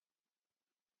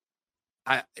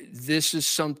 This is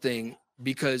something,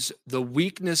 because the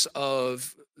weakness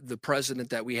of the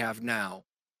president that we have now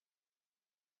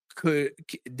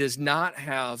does not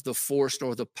have the force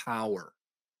nor the power.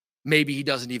 Maybe he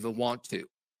doesn't even want to,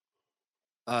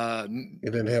 He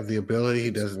doesn't have the ability.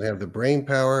 He doesn't have the brain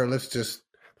power. Let's just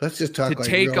talk to like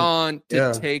take real, on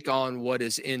yeah. take on what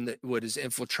has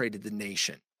infiltrated the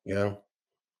nation. Yeah.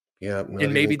 Yeah.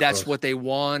 And maybe that's what they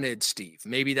wanted, Steve.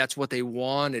 Maybe that's what they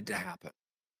wanted to happen.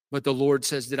 But the Lord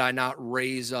says, have I not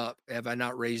raised up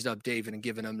David and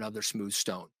given him another smooth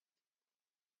stone?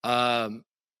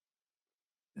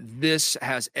 This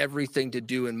has everything to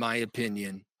do, in my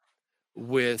opinion,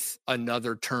 with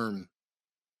another term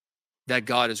that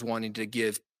God is wanting to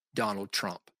give Donald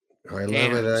Trump. I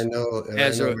love it. I know.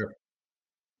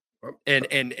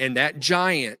 And that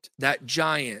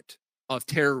giant of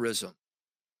terrorism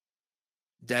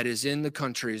that is in the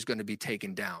country is going to be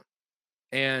taken down.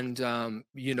 And,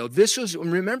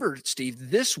 remember,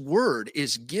 Steve, this word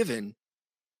is given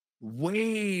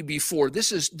way before.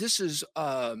 This is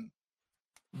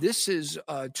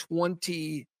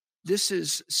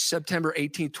September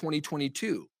 18th,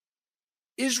 2022.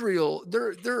 Israel,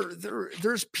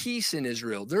 there's peace in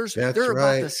Israel. They're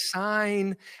about to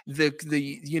sign the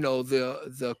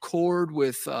accord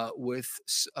with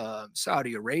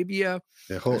Saudi Arabia.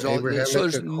 The whole Abrahamic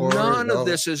Accord. None of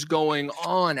this is going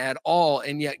on at all,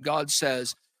 and yet God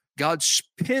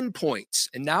pinpoints,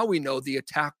 and now we know the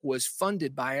attack was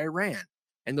funded by Iran,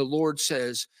 and the Lord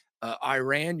says,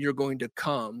 Iran, you're going to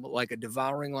come like a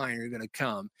devouring lion. You're going to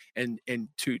come and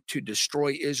to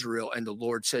destroy Israel. And the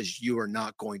Lord says, you are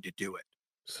not going to do it.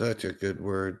 Such a good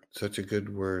word. Such a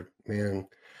good word, man.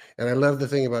 And I love the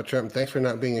thing about Trump. Thanks for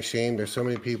not being ashamed. There's so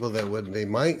many people that they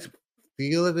might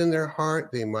feel it in their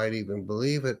heart. They might even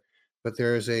believe it. But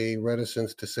there's a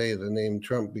reticence to say the name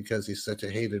Trump because he's such a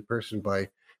hated person by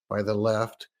the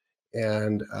left.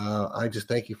 And I just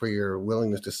thank you for your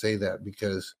willingness to say that,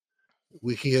 because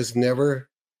he has never,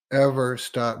 ever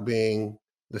stopped being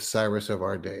the Cyrus of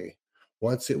our day.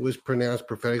 Once it was pronounced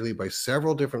prophetically by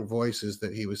several different voices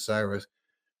that he was Cyrus,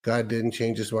 God didn't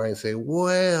change his mind and say,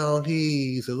 well,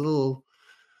 he's a little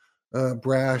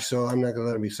brash, so I'm not going to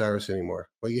let him be Cyrus anymore.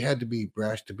 Well, you had to be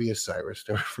brash to be a Cyrus.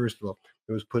 First of all,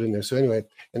 it was put in there. So anyway,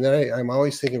 and then I'm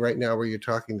always thinking right now where you're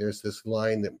talking, there's this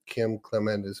line that Kim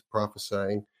Clement is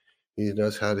prophesying. He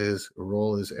knows how to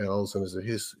roll his L's, and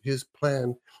his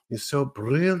plan is so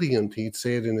brilliant. He'd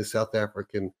say it in the South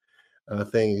African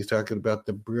thing. He's talking about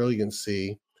the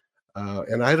brilliancy.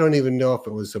 And I don't even know if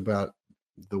it was about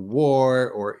the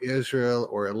war or Israel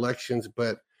or elections,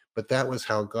 but that was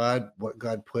what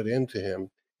God put into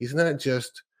him. He's not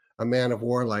just a man of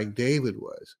war like David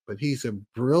was, but he's a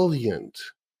brilliant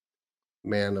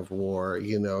man of war.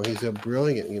 He's a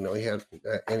brilliant, he had,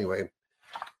 anyway.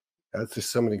 That's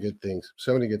just so many good things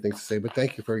to say. But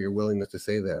thank you for your willingness to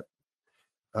say that.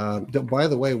 By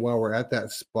the way, while we're at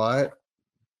that spot,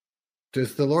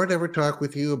 does the Lord ever talk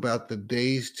with you about the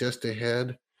days just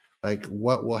ahead, like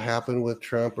what will happen with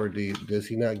Trump, or does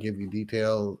he not give you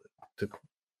detail to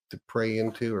pray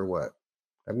into, or what?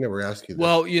 I've never asked you this.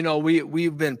 Well,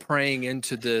 we've been praying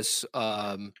into this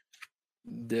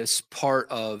this part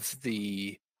of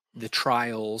the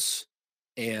trials,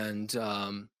 and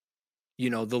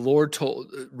the Lord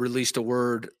released a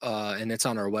word, and it's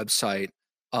on our website,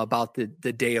 about the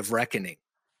day of reckoning,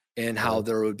 and how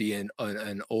there would be an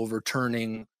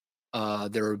overturning,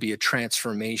 there would be a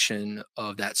transformation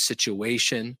of that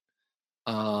situation,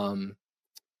 and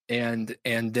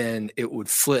then it would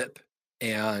flip,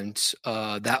 and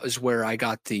that was where I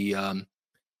got the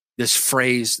this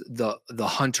phrase, the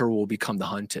hunter will become the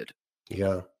hunted.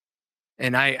 Yeah.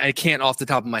 And I can't off the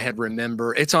top of my head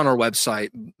remember. It's on our website,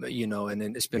 and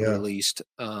then it's been released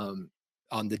on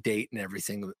the date and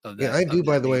everything of that. Yeah, I do,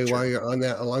 by the way, while you're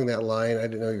along that line, I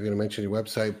didn't know you were going to mention your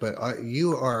website, but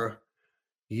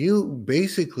you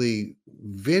basically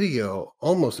video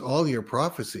almost all your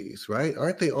prophecies, right?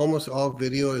 Aren't they almost all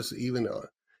videos? Even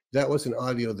that was an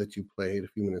audio that you played a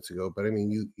few minutes ago, but I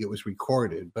mean, it was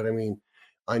recorded. But I mean,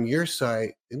 on your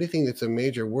site, anything that's a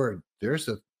major word,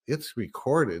 it's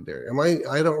recorded there.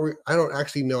 I don't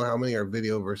actually know how many are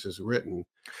video versus written,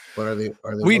 but are they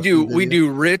we do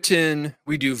written,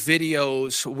 we do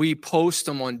videos, we post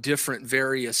them on different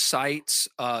various sites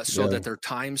so that they're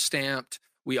time stamped.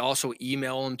 We also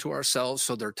email them to ourselves,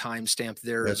 so they're time stamped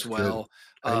there as well.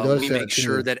 We make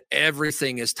sure that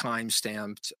everything is time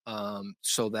stamped,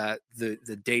 so that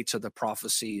the dates of the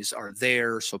prophecies are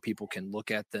there, so people can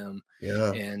look at them.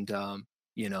 Yeah. And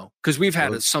because we've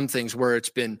had some things where it's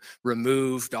been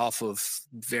removed off of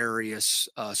various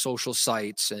social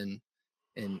sites, and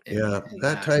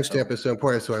that timestamp is so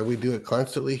important. So we do it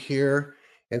constantly here.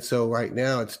 And so right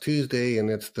now it's Tuesday, and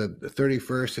it's the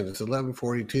 31st, and it's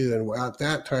 11:42. And at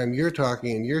that time you're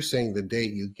talking and you're saying the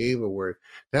date you gave a word.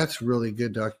 That's really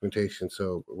good documentation.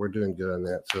 So we're doing good on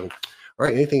that. So, all All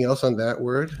right, anything else on that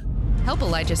word? Help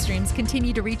Elijah Streams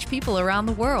continue to reach people around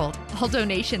the world. All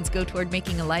donations go toward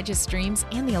making Elijah Streams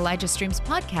and the Elijah Streams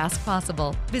podcast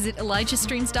possible. Visit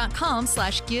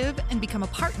ElijahStreams.com/give and become a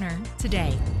partner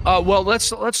today. Well,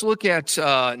 let's look at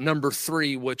number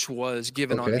 3, which was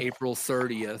given on April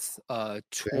 30th,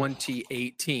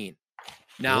 2018.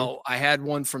 Now, I had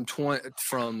one from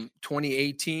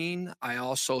 2018. I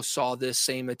also saw this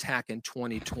same attack in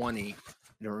 2020. I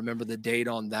don't remember the date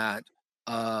on that.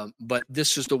 But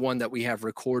this is the one that we have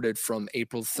recorded from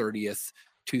April 30th,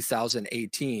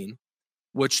 2018,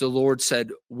 which the Lord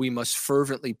said, we must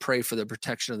fervently pray for the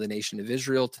protection of the nation of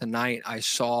Israel. Tonight, I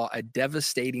saw a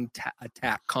devastating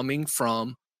attack coming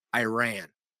from Iran.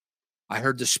 I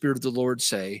heard the Spirit of the Lord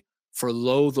say, for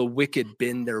lo, the wicked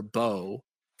bend their bow.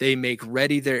 They make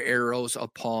ready their arrows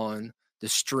upon the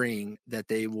string that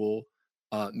they will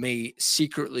may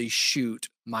secretly shoot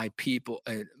my people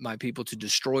to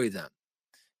destroy them.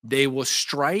 They will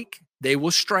strike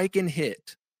and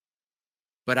hit,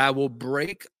 but I will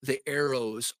break the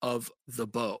arrows of the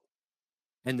bow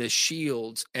and the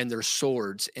shields and their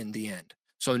swords in the end.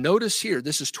 So notice here,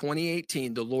 this is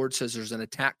 2018. The Lord says there's an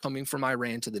attack coming from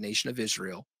Iran to the nation of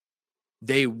Israel.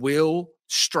 They will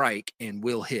strike and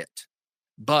will hit.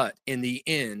 But in the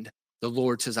end, the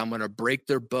Lord says, I'm going to break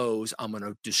their bows. I'm going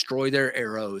to destroy their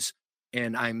arrows,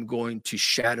 and I'm going to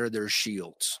shatter their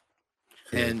shields.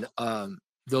 And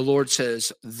the Lord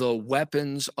says, the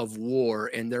weapons of war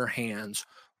in their hands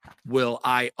will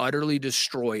I utterly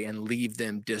destroy and leave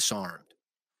them disarmed.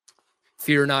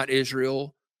 Fear not,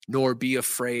 Israel, nor be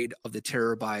afraid of the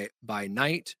terror by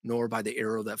night, nor by the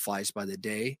arrow that flies by the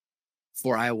day.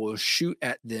 For I will shoot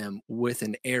at them with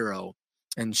an arrow,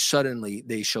 and suddenly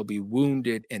they shall be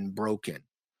wounded and broken.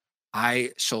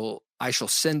 I shall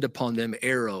send upon them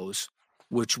arrows,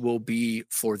 which will be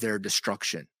for their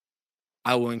destruction.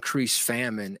 I will increase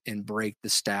famine and break the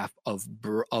staff of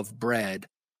bread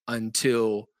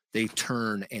until they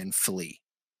turn and flee.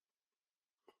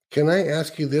 Can I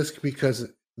ask you this? Because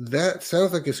that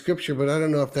sounds like a scripture, but I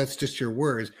don't know if that's just your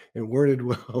words and worded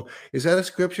well. Is that a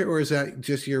scripture, or is that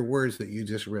just your words that you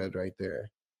just read right there?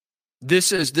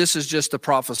 This is just the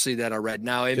prophecy that I read.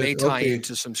 Now it may tie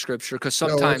into some scripture, because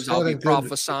sometimes I'll be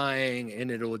prophesying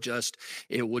and it will just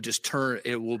turn.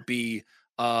 It will be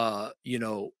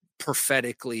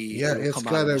prophetically. Yeah, it's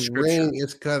got a ring.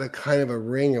 It's got a kind of a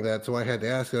ring of that. So I had to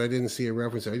ask it. I didn't see a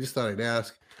reference. I just thought I'd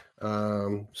ask.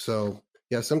 So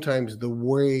yeah, sometimes the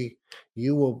way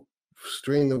you will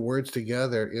string the words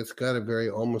together, it's got a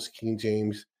very almost King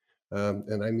James,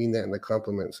 and I mean that in the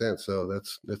compliment sense. So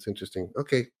that's interesting.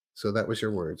 Okay, so that was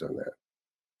your words on that.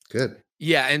 Good.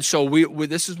 Yeah, and so we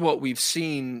this is what we've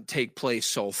seen take place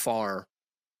so far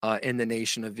in the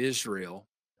nation of Israel.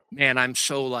 Man, I'm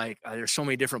so there's so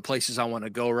many different places I want to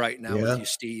go right now with you,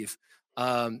 Steve.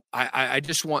 I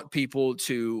just want people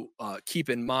to keep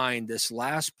in mind this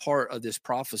last part of this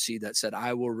prophecy that said,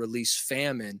 I will release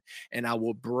famine and I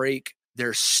will break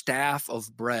their staff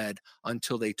of bread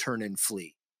until they turn and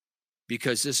flee.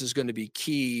 Because this is going to be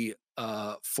key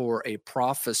for a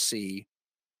prophecy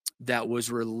that was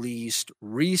released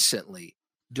recently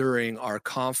during our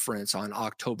conference on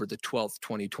October the 12th,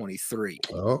 2023.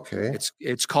 Okay.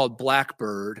 It's called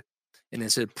Blackbird, and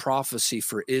it's a prophecy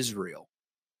for Israel.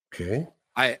 Okay.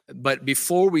 But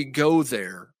before we go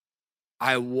there,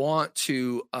 I want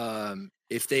to,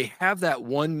 if they have that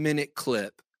 1-minute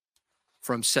clip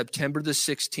from September the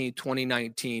 16th,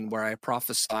 2019, where I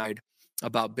prophesied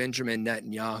about Benjamin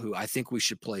Netanyahu, I think we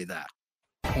should play that.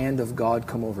 Hand of God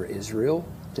come over Israel,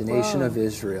 the nation of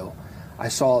Israel. I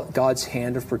saw God's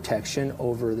hand of protection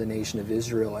over the nation of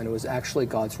Israel, and it was actually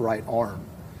God's right arm.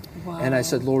 Wow. And I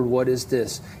said, Lord, what is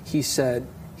this? He said,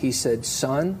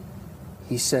 son,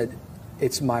 he said,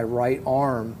 it's my right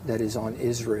arm that is on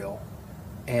Israel.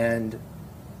 And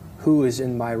who is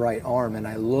in my right arm? And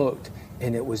I looked,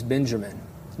 and it was Benjamin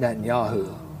Netanyahu.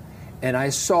 Wow. And I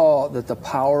saw that the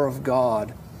power of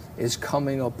God is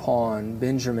coming upon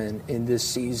Benjamin in this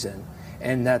season,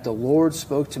 and that the Lord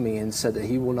spoke to me and said that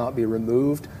he will not be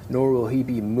removed, nor will he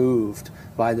be moved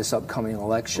by this upcoming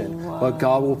election. Wow. But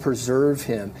God will preserve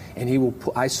him, and he will.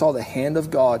 I saw the hand of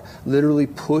God literally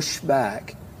push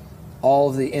back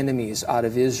all of the enemies out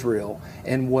of Israel,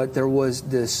 and what there was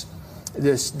this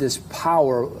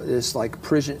power, this like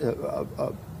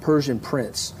Persian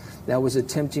prince that was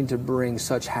attempting to bring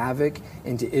such havoc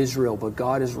into Israel. But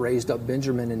God has raised up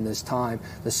Benjamin in this time,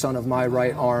 the son of my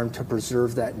right arm, to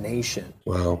preserve that nation.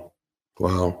 Wow.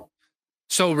 Wow.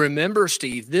 So remember,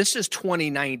 Steve, this is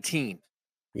 2019.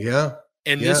 Yeah.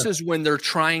 And this is when they're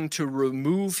trying to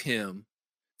remove him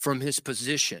from his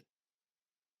position.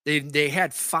 They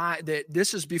had five.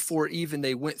 This is before even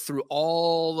they went through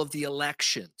all of the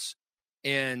elections.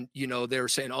 And, they were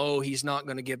saying, oh, he's not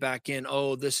going to get back in.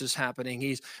 Oh, this is happening.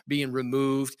 He's being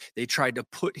removed. They tried to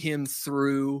put him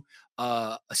through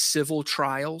civil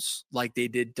trials like they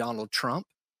did Donald Trump.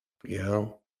 Yeah.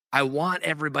 I want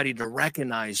everybody to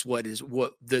recognize what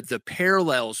the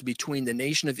parallels between the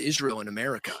nation of Israel and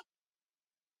America.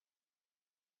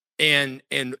 And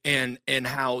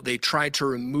how they tried to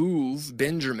remove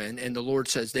Benjamin, and the Lord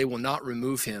says they will not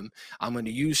remove him. I'm going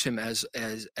to use him as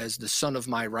the son of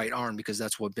my right arm, because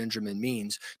that's what Benjamin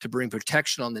means, to bring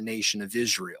protection on the nation of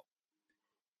Israel.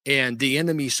 And the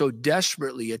enemy so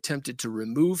desperately attempted to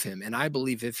remove him. And I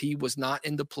believe if he was not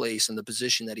in the place and the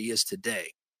position that he is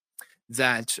today,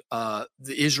 that the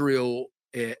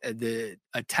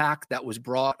attack that was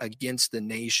brought against the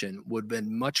nation would have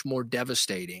been much more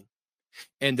devastating.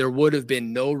 And there would have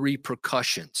been no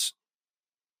repercussions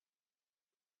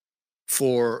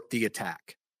for the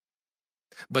attack.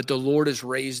 But the Lord has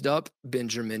raised up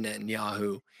Benjamin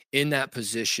Netanyahu in that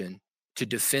position to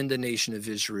defend the nation of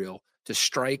Israel, to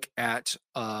strike at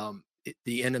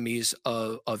the enemies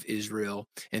of Israel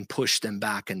and push them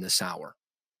back in this hour.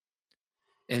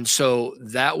 And so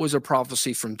that was a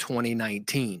prophecy from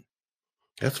 2019.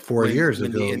 That's 4 years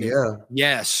ago. Yeah.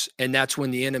 Yes. And that's when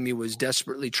the enemy was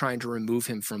desperately trying to remove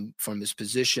him from his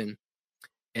position.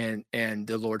 And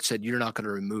the Lord said, you're not going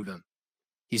to remove him.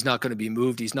 He's not going to be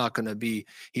moved. He's not going to be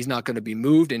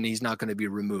moved, and he's not going to be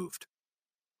removed.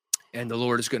 And the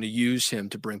Lord is going to use him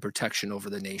to bring protection over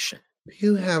the nation. Do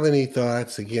you have any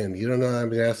thoughts? Again, you don't know I'm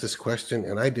going to ask this question,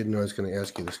 and I didn't know I was going to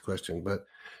ask you this question, but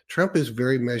Trump is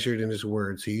very measured in his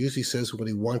words. He usually says what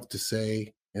he wants to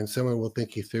say, and someone will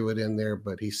think he threw it in there,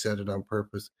 but he said it on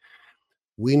purpose.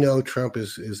 We know Trump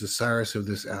is the Cyrus of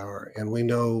this hour, and we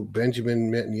know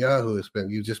Benjamin Netanyahu has been,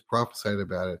 you just prophesied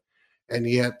about it. And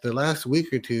yet the last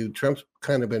week or two, Trump's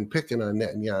kind of been picking on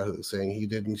Netanyahu, saying he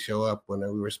didn't show up when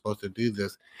we were supposed to do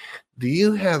this. Do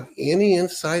you have any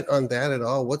insight on that at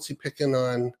all? What's he picking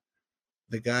on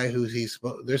the guy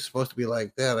they're supposed to be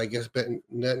like that? I guess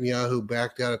Netanyahu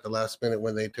backed out at the last minute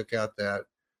when they took out that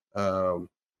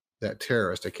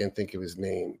terrorist. I can't think of his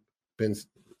name.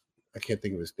 I can't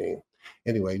think of his name.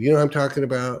 Anyway, you know what I'm talking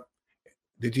about?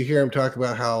 Did you hear him talk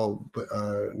about how?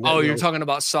 You're talking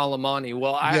about Soleimani.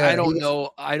 Well, I don't know.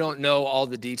 I don't know all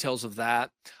the details of that.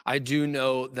 I do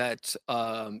know that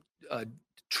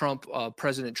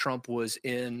President Trump was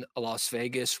in Las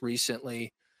Vegas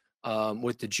recently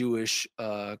with the Jewish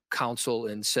Council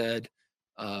and said,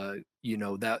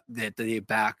 that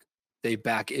they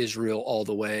back Israel all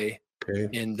the way,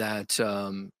 in that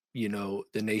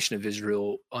the nation of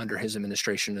Israel under his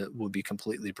administration would be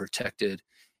completely protected.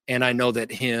 And I know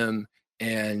that him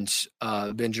and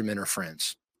Benjamin are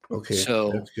friends. Okay,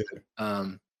 so that's good.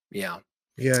 Yeah.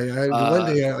 One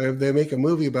day, if they make a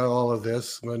movie about all of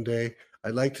this one day,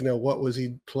 I'd like to know what was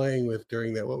he playing with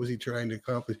during that. What was he trying to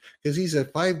accomplish? Because he's a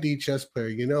 5D chess player,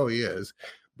 he is.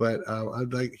 But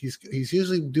I'd like he's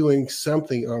usually doing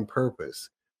something on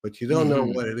purpose, but you don't know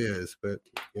what it is. But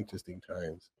interesting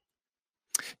times.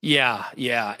 Yeah.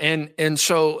 And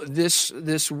so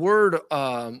this word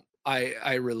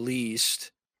I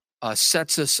released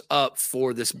sets us up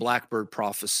for this Blackbird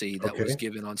prophecy that was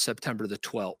given on September the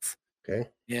 12th. Okay.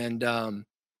 And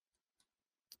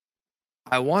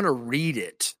I want to read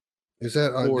it. Is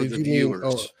that for the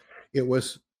viewers? It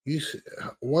was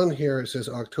one here. It says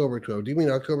October 12th. Do you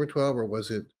mean October 12th, or was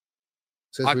it?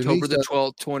 Says October the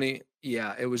 12th,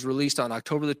 it was released on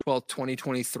October the 12th,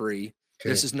 2023. Okay.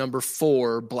 This is number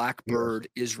 4, Blackbird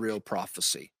Israel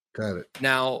prophecy. Got it.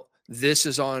 Now, this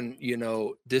is on,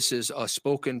 this is a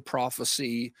spoken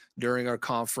prophecy during our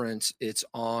conference. It's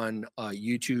on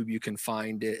YouTube. You can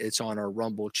find it. It's on our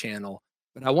Rumble channel.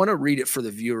 But I want to read it for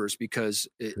the viewers because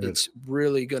it's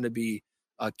really going to be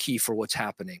key for what's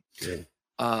happening.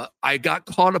 I got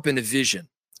caught up in a vision,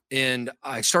 and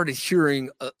I started hearing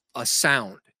a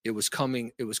sound. It was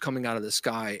coming out of the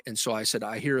sky. And so I said,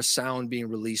 I hear a sound being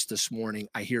released this morning.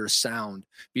 I hear a sound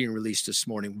being released this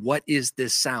morning. What is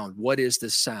this sound? What is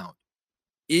this sound?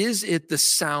 Is it the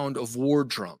sound of war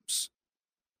drums?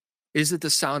 Is it the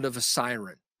sound of a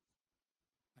siren?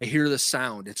 I hear the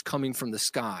sound. It's coming from the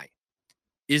sky.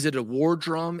 Is it a war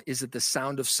drum? Is it the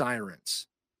sound of sirens?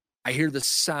 I hear the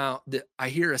sound. I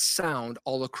hear a sound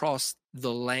all across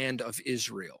the land of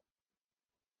Israel.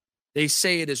 They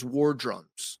say it is war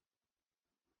drums.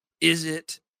 Is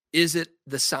it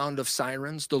the sound of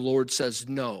sirens? The Lord says,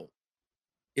 no.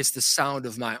 It's the sound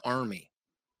of my army.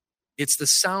 It's the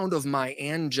sound of my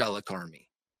angelic army.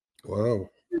 Wow.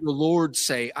 The Lord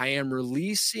say, I am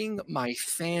releasing my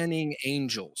fanning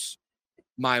angels,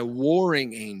 my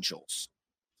warring angels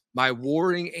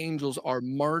are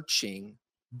marching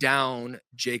down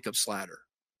Jacob's ladder.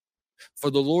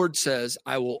 For the Lord says,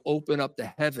 I will open up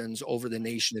the heavens over the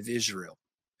nation of Israel.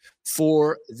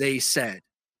 For they said,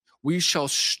 we shall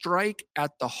strike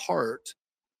at the heart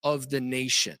of the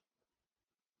nation.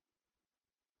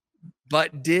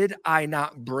 But did I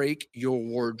not break your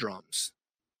war drums?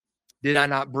 Did I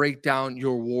not break down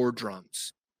your war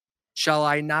drums? Shall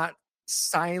I not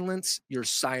silence your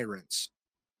sirens?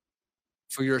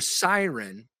 For your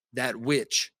siren, that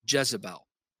witch, Jezebel,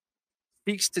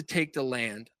 seeks to take the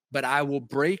land, but I will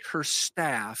break her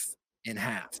staff in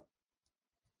half,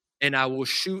 and I will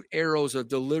shoot arrows of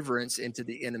deliverance into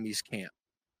the enemy's camp.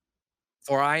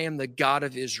 For I am the God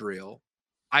of Israel.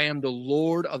 I am the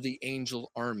Lord of the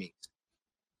angel armies.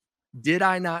 Did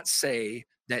I not say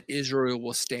that Israel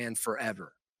will stand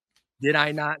forever? Did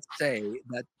I not say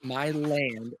that my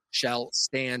land shall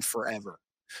stand forever?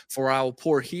 For I will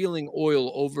pour healing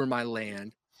oil over my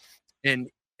land. And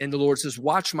the Lord says,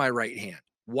 watch my right hand.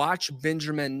 Watch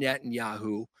Benjamin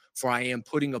Netanyahu, for I am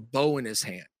putting a bow in his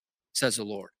hand, says the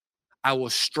Lord. I will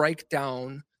strike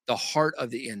down the heart of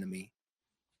the enemy,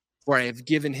 for I have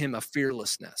given him a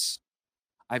fearlessness.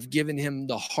 I've given him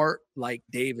the heart like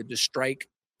David to strike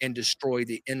and destroy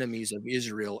the enemies of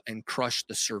Israel and crush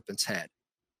the serpent's head.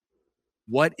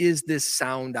 What is this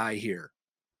sound I hear?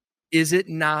 Is it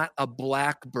not a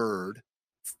blackbird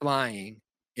flying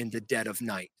in the dead of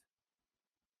night?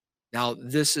 Now,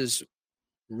 this is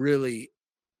really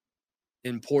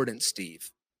important, Steve.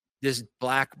 This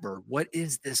blackbird, what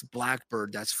is this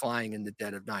blackbird that's flying in the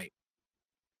dead of night?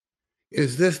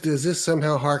 Does this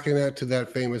somehow harken out to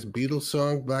that famous Beatles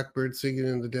song, Blackbird Singing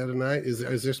in the Dead of Night? Is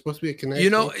there supposed to be a connection?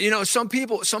 You know, some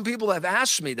people have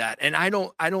asked me that, and I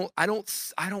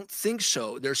don't think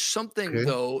so. There's something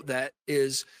though that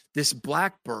is this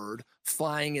blackbird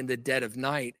flying in the dead of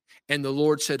night, and the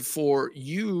Lord said, "For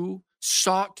you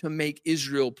sought to make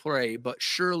Israel pray, but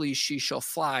surely she shall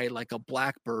fly like a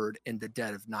blackbird in the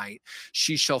dead of night.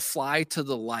 She shall fly to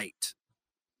the light."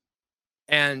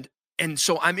 And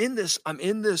so I'm in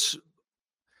this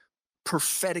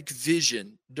prophetic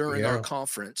vision during our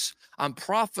conference. I'm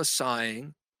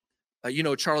prophesying,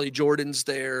 Charlie Jordan's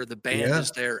there, the band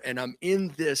is there, and I'm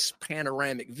in this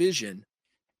panoramic vision,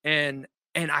 and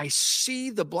I see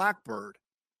the blackbird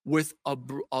with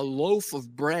a loaf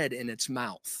of bread in its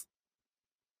mouth.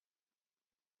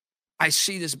 I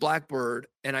see this blackbird,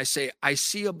 and I say, I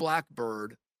see a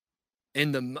blackbird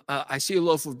I see a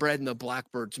loaf of bread in the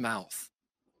blackbird's mouth.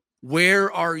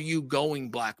 Where are you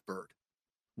going, blackbird?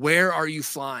 Where are you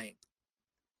flying?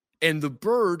 And the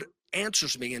bird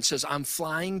answers me and says, I'm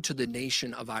flying to the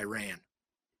nation of Iran.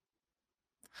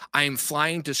 I am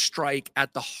flying to strike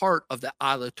at the heart of the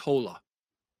Ayatollah.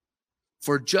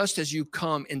 For just as you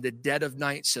come in the dead of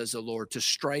night, says the Lord, to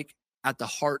strike at the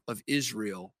heart of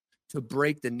Israel, to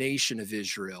break the nation of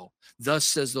Israel, thus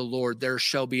says the Lord, there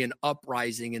shall be an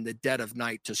uprising in the dead of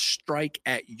night to strike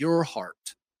at your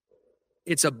heart.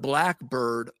 It's a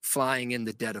blackbird flying in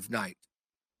the dead of night.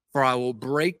 For I will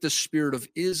break the spirit of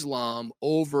Islam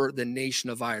over the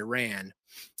nation of Iran,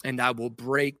 and I will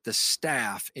break the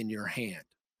staff in your hand.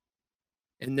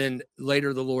 And then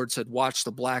later the Lord said, watch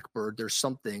the blackbird. There's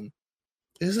something.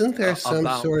 Isn't there some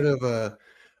sort of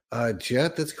a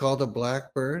jet that's called a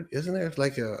blackbird? Isn't there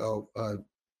like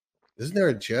isn't there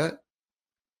a jet?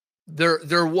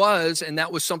 There was, and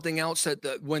that was something else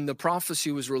that when the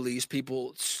prophecy was released,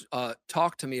 people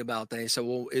talked to me about that. They said,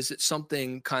 well, is it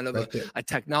something kind of a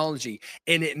technology?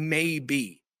 And it may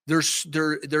be.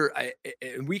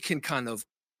 We can kind of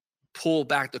pull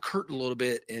back the curtain a little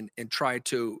bit and try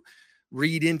to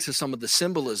read into some of the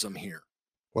symbolism here.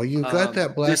 Well, you've got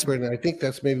that blackbird, and I think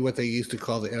that's maybe what they used to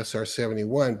call the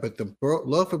SR-71, but the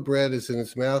loaf of bread is in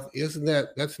its mouth.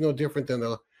 That's no different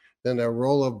than a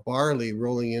roll of barley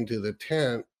rolling into the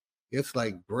tent. It's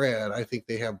like bread. I think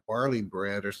they have barley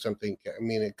bread or something. I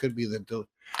mean, it could be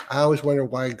I always wonder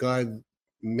why God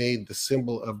made the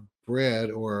symbol of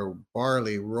bread or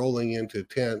barley rolling into a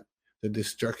tent, the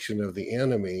destruction of the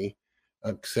enemy,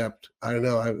 except, I don't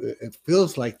know, it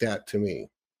feels like that to me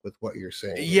with what you're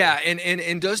saying. Yeah,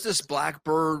 and does this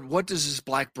blackbird, what is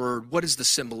the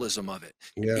symbolism of it?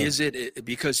 Yeah. Is it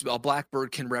because a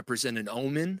blackbird can represent an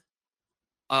omen?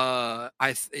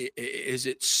 Is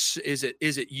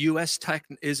it U.S. tech?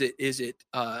 Is it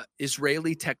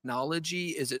Israeli technology?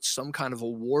 Is it some kind of a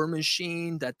war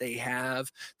machine that they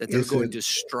have that they're going to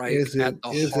strike at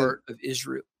the heart of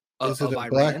Israel? Is it a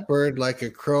blackbird like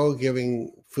a crow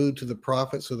giving food to the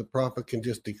prophet so the prophet can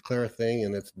just declare a thing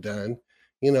and it's done?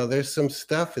 There's some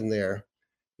stuff in there,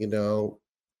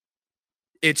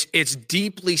 It's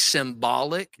deeply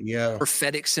symbolic, Yeah.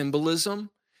 prophetic symbolism.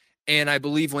 And I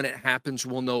believe when it happens,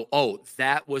 we'll know, oh,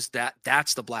 that's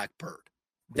the blackbird.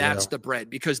 That's Yeah. the bread.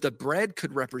 Because the bread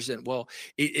could represent, well,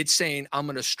 it's saying, I'm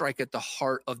going to strike at the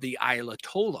heart of the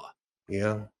Ayatollah.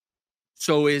 Yeah.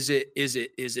 So is it,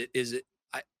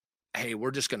 hey,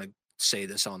 we're just going to say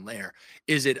this on there.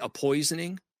 Is it a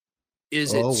poisoning?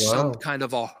 Is it Oh, some wow. kind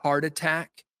of a heart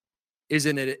attack?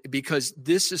 Isn't it? Because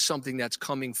this is something that's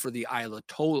coming for the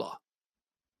Ayatollah.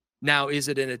 Now, is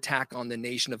it an attack on the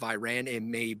nation of Iran? It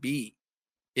may be.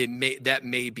 That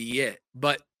may be it.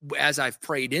 But as I've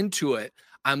prayed into it,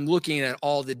 I'm looking at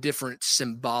all the different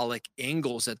symbolic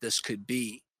angles that this could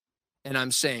be. And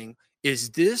I'm saying,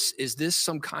 is this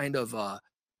some kind of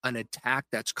an attack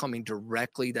that's coming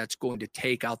directly that's going to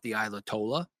take out the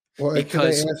Ayatollah Well,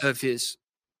 because of his?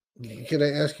 can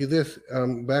I ask you this?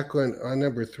 Back when on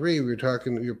number 3,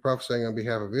 you're prophesying on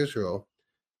behalf of Israel.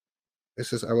 It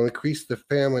says, I will increase the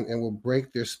famine and will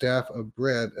break their staff of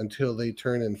bread until they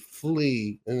turn and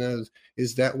flee. And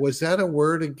was that a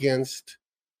word against,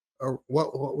 or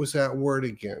what was that word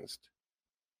against?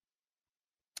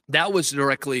 That was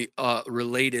directly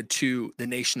related to the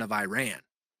nation of Iran.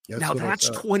 Now that's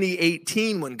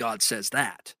 2018 when God says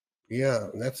that. Yeah,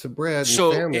 that's the bread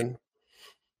and famine.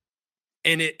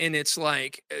 It's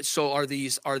like, so are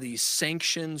these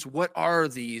sanctions? What are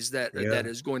these that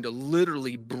is going to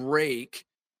literally break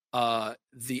the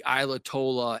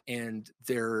Ayatollah and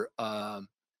their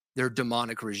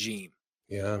demonic regime?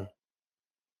 Yeah.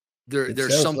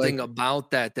 There's something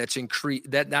about that's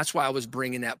increased. That's why I was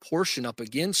bringing that portion up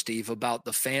again, Steve, about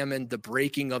the famine, the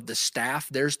breaking of the staff.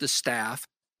 There's the staff.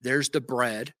 There's the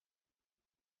bread.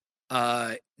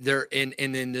 And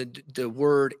then the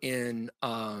word in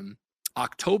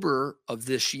October of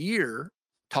this year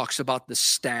talks about the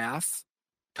staff,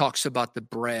 talks about the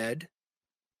bread,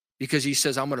 because he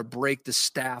says, I'm going to break the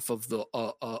staff of the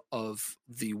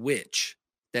witch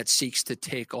that seeks to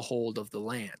take a hold of the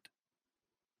land.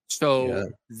 So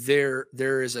there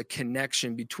is a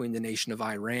connection between the nation of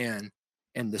Iran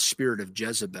and the spirit of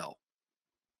Jezebel.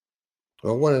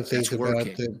 Well, one of the things about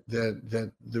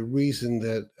that the reason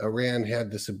that Iran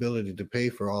had this ability to pay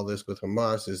for all this with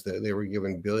Hamas is that they were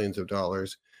given billions of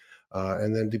dollars.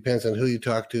 And then depends on who you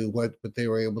talk to, but they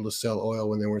were able to sell oil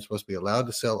when they weren't supposed to be allowed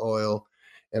to sell oil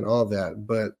and all that.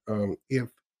 But if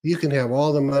you can have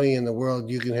all the money in the world,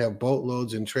 you can have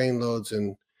boatloads and train loads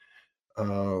and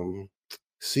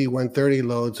C-130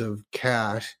 loads of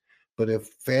cash. But if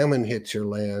famine hits your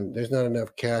land, there's not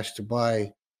enough cash to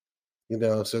buy.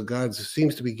 So God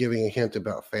seems to be giving a hint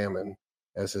about famine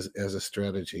as a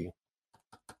strategy.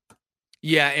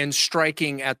 Yeah, and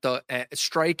striking at the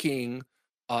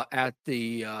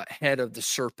head of the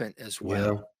serpent as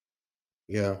well.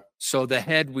 Yeah. So the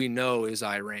head we know is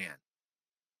Iran.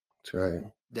 That's right.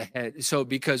 The head. So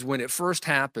because when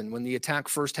the attack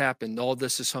first happened, oh,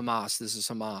 this is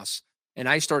Hamas. And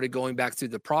I started going back through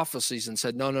the prophecies and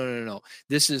said, no.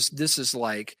 This is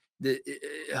like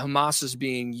Hamas is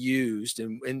being used,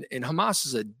 and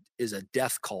Hamas is a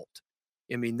death cult.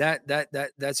 I mean,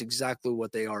 that's exactly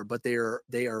what they are. But they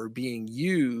are being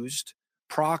used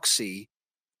proxy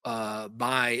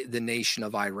by the nation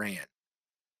of Iran.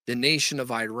 The nation of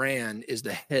Iran is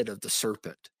the head of the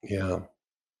serpent. Yeah.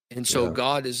 And so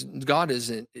God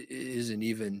isn't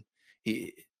even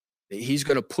he's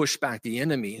going to push back the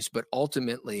enemies, but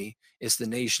ultimately it's the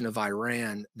nation of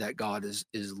Iran that God is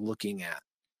looking at.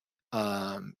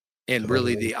 And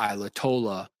really the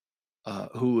Ayatollah,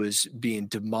 who is being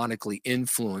demonically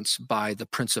influenced by the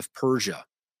Prince of Persia.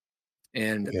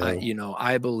 And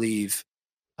I believe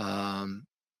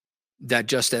that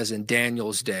just as in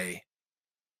Daniel's day,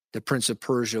 the Prince of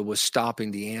Persia was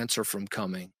stopping the answer from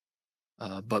coming,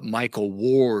 but Michael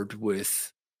warred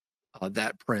with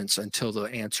that prince until the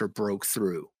answer broke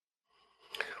through.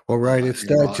 Well, right. It's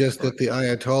not just that the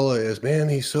Ayatollah is, man,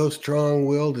 he's so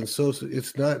strong-willed and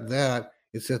it's not that.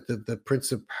 It's that the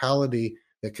principality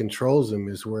that controls him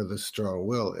is where the strong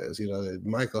will is.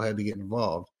 Michael had to get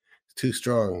involved. It's too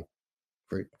strong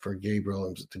for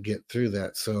Gabriel to get through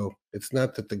that. So it's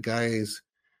not that the guy's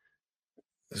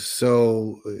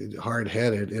so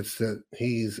hard-headed. It's that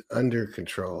he's under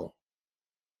control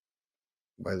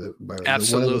by one of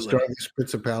the strongest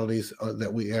principalities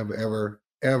that we have ever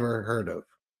heard of.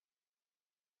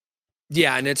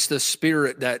 Yeah, and it's the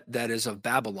spirit that is of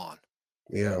Babylon.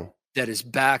 Yeah, that is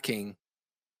backing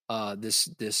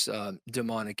this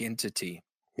demonic entity.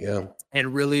 Yeah,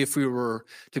 and really, if we were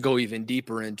to go even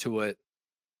deeper into it,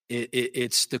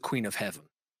 it's the Queen of Heaven.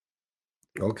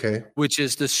 Okay. Which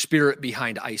is the spirit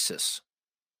behind ISIS.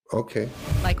 Okay.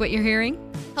 Like what you're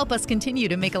hearing? Help us continue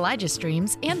to make Elijah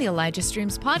Streams and the Elijah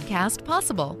Streams podcast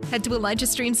possible. Head to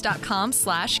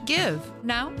ElijahStreams.com/give.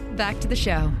 Now, back to the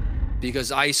show.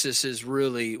 Because ISIS is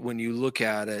really, when you look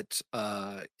at it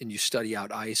and you study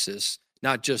out ISIS,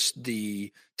 not just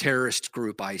the terrorist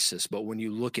group ISIS, but when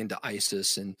you look into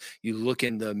ISIS and you look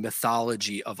in the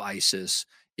mythology of ISIS,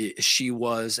 she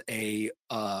was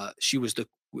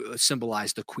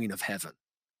symbolized the Queen of Heaven,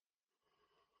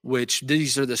 which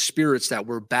these are the spirits that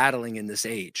we're battling in this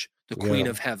age. The Queen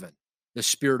of Heaven, the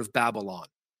spirit of Babylon,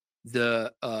 we're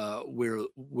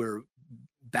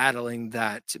battling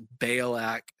that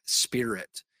Baalak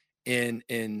spirit in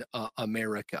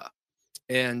America.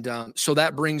 And so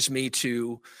that brings me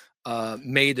to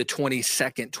May the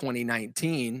 22nd,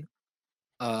 2019,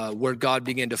 where God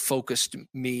began to focus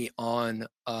me on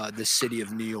the city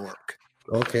of New York.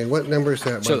 Okay. What number is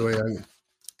that, by the way?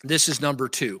 This is number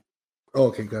 2.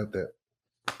 Okay, got that.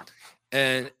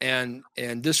 And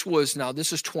this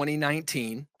is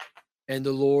 2019, and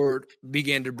the Lord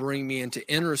began to bring me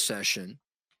into intercession,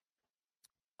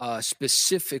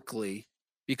 specifically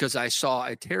because I saw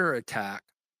a terror attack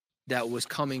that was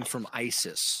coming from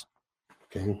ISIS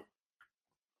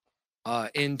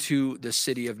into the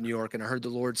city of New York. And I heard the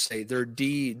Lord say, their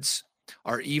deeds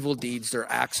are evil deeds, their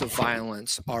acts of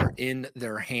violence are in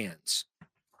their hands.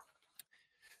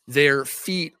 Their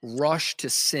feet rush to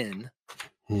sin.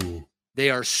 They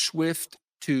are swift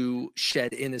to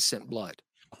shed innocent blood.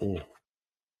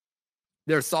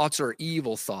 Their thoughts are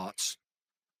evil thoughts.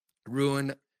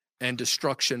 Ruin and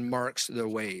destruction marks their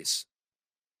ways.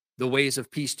 The ways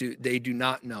of peace they do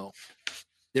not know.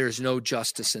 There is no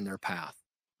justice in their path.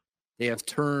 They have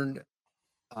turned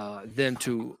them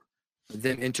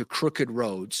into crooked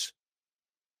roads.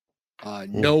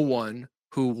 No one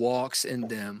who walks in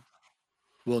them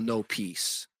will know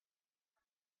peace.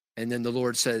 And then the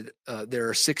Lord said, there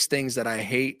are 6 things that I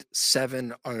hate.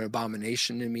 7 are an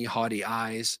abomination to me: haughty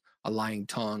eyes, a lying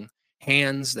tongue,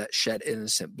 hands that shed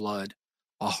innocent blood,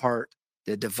 a heart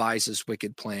that devises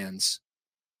wicked plans,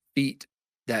 feet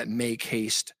that make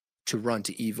haste to run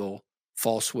to evil,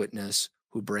 false witness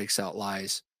who breaks out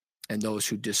lies, and those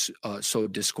who sow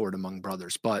discord among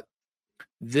brothers. But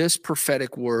this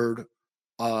prophetic word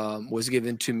was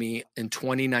given to me in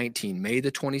 2019, May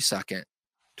the 22nd,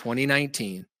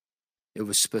 2019. It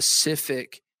was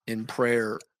specific in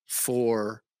prayer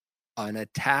for an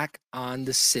attack on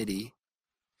the city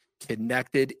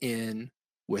connected in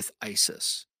with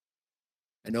ISIS.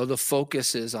 I know the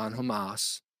focus is on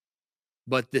Hamas,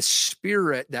 but the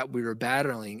spirit that we were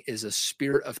battling is a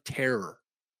spirit of terror.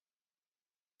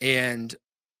 And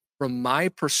from my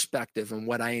perspective and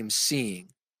what I am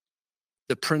seeing,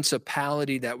 the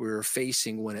principality that we were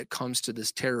facing when it comes to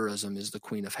this terrorism is the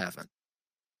Queen of Heaven.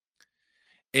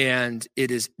 And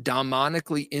it is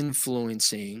demonically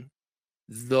influencing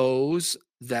those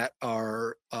that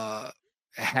are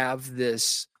have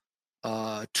this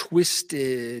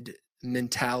twisted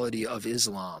mentality of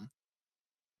Islam.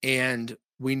 And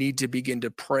we need to begin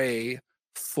to pray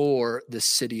for the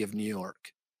city of New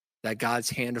York, that God's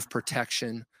hand of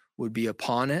protection would be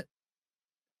upon it,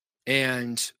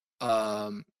 and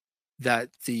that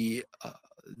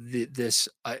this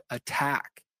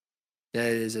attack that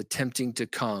is attempting to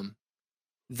come,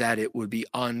 that it would be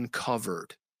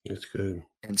uncovered. That's good.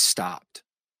 And stopped.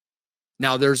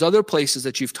 Now, there's other places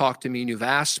that you've talked to me and you've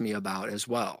asked me about as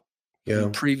well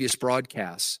in previous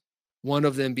broadcasts, one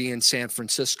of them being San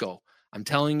Francisco. I'm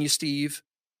telling you, Steve,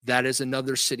 that is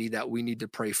another city that we need to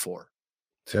pray for.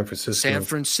 San Francisco. San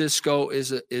Francisco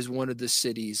is one of the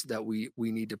cities that we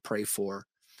need to pray for.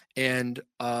 And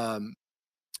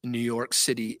New York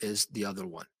City is the other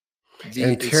one.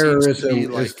 And terrorism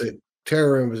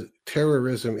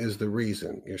is the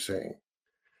reason, you're saying?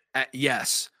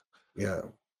 Yes. Yeah.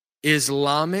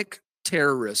 Islamic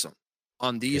terrorism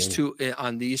on these two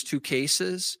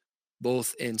cases,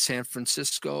 both in San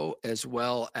Francisco as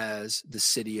well as the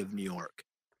city of New York.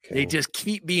 Okay. They just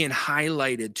keep being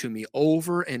highlighted to me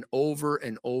over and over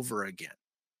and over again.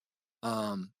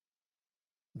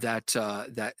 That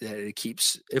it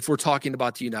keeps, if we're talking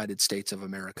about the United States of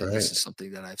America, right. This is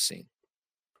something that I've seen.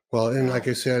 Well, and like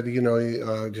I said,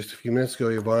 just a few minutes ago,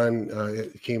 Yvonne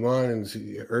came on and it's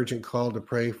an urgent call to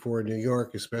pray for New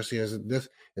York, especially as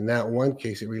in that one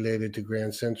case, it related to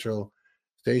Grand Central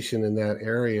Station in that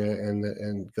area,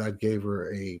 and God gave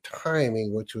her a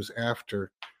timing which was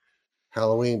after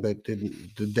Halloween. But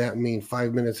did that mean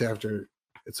 5 minutes after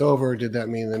it's over? Did that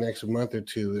mean the next month or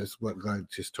two? Is what God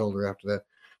just told her after that.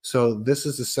 So this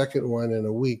is the second one in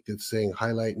a week that's saying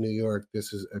highlight New York.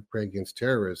 This is a pray against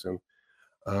terrorism.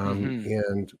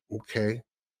 And okay,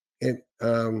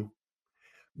 And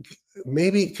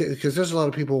maybe because there's a lot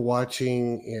of people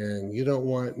watching, and you don't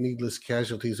want needless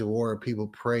casualties of war, or people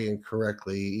praying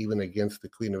correctly, even against the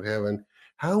Queen of Heaven.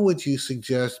 How would you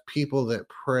suggest people that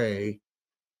pray?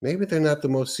 Maybe they're not the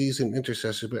most seasoned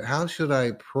intercessors, but how should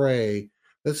I pray?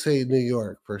 Let's say New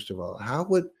York, first of all. How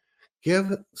would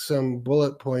give some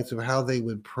bullet points of how they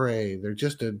would pray? They're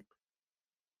just a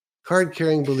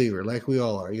card-carrying believer, like we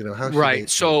all are. How should they Right.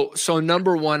 pray? So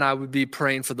number one, I would be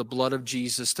praying for the blood of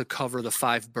Jesus to cover the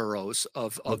 5 boroughs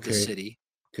of the Okay, city,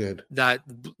 good. that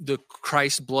the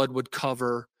Christ blood would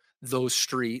cover those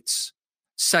streets.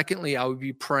 Secondly, I would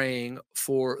be praying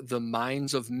for the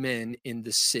minds of men in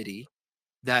the city,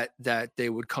 that they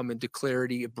would come into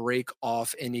clarity, break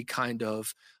off any kind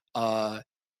of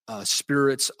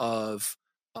spirits of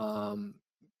um,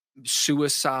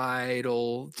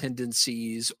 suicidal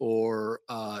tendencies or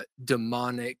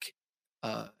demonic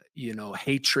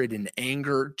hatred and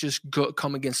anger. Just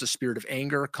come against the spirit of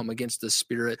anger, come against the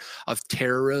spirit of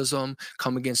terrorism,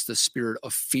 come against the spirit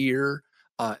of fear,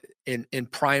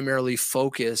 and primarily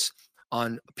focus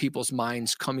on people's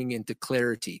minds coming into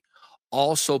clarity.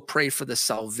 Also pray for the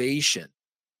salvation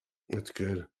That's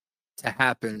good. to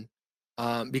happen,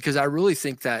 because I really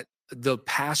think that the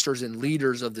pastors and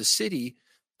leaders of the city,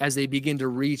 as they begin to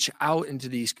reach out into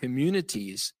these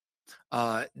communities,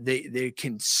 they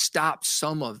can stop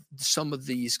some of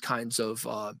these kinds of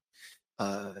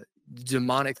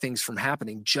demonic things from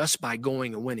happening just by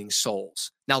going and winning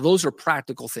souls. Now, those are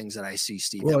practical things that I see,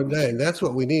 Steve. Well, that's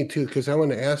what we need too, because I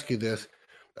want to ask you this.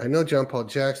 I know John Paul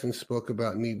Jackson spoke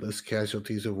about needless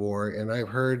casualties of war, and I've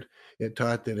heard it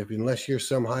taught that unless you're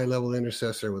some high-level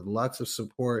intercessor with lots of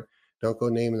support, don't go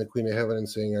naming the Queen of Heaven and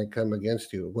saying, "I come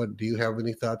against you." What do you have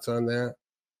any thoughts on that?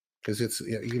 Because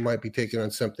you might be taking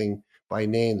on something by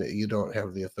name that you don't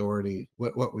have the authority.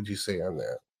 What would you say on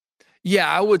that? Yeah,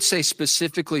 I would say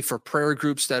specifically for prayer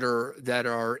groups that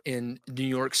are in New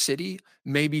York City,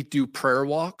 maybe do prayer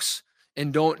walks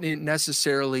and don't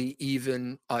necessarily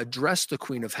even address the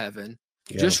Queen of Heaven.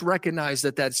 Yeah, Just recognize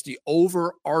that that's the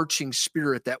overarching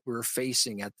spirit that we're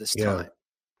facing at this yeah, time.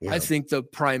 I yeah, think the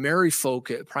primarily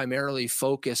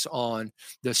focus on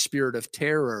the spirit of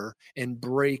terror and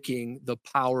breaking the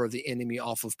power of the enemy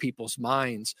off of people's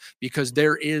minds, because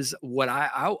there is what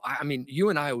I mean, you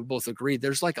and I would both agree,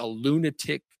 there's like a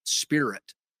lunatic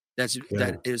spirit that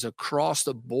yeah, is across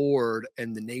the board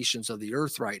in the nations of the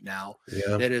earth right now,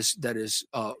 yeah, that is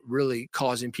really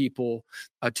causing people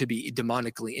to be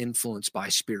demonically influenced by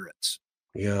spirits.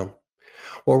 yeah.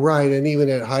 Well, right. And even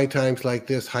at high times like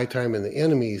this, high time in the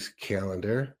enemy's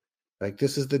calendar, like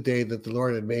this is the day that the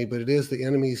Lord had made, but it is the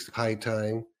enemy's high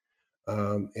time.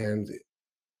 And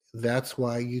that's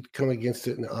why you come against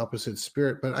it in the opposite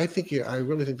spirit. But I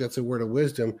really think that's a word of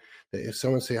wisdom, that if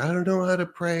someone say, "I don't know how to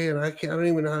pray and I don't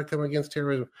even know how to come against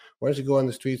terrorism," why don't you go on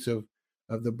the streets of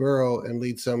the borough and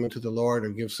lead someone to the Lord, or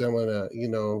give someone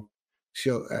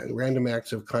show random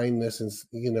acts of kindness,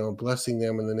 and blessing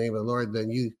them in the name of the Lord.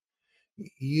 Then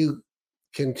you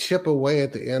can chip away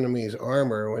at the enemy's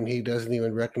armor when he doesn't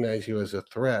even recognize you as a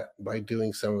threat by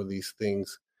doing some of these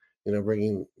things,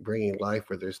 bringing life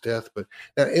where there's death. But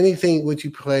now, would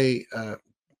you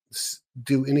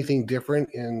do anything different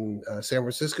in San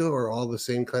Francisco, or all the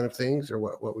same kind of things, or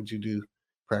what would you do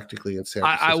practically in San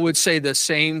Francisco? I would say the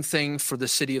same thing for the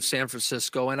city of San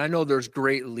Francisco, and I know there's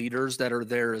great leaders that are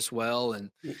there as well,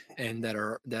 and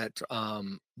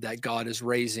that God is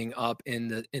raising up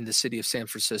in the city of San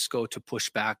Francisco to push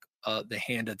back the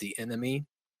hand of the enemy.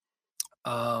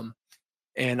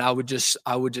 And I would just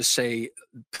say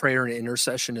prayer and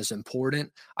intercession is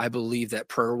important. I believe that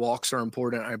prayer walks are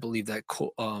important. I believe that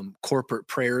corporate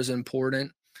prayer is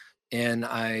important. And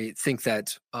I think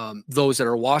that those that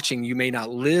are watching, you may not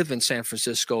live in San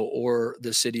Francisco or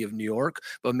the city of New York,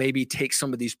 but maybe take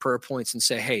some of these prayer points and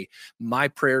say, "Hey, my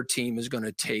prayer team is going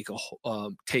to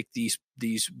take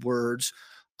these words,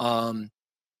 and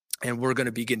we're going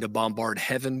to begin to bombard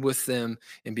heaven with them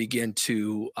and begin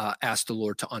to ask the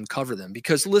Lord to uncover them."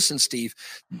 Because listen, Steve,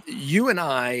 you and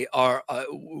I are.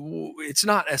 It's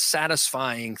not a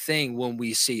satisfying thing when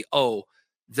we see, "Oh,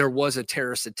 there was a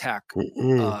terrorist attack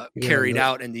carried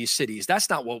out in these cities." That's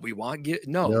not what we want.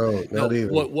 No, not even.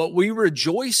 What we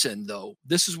rejoice in, though,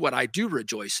 this is what I do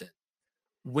rejoice in,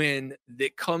 when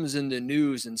it comes in the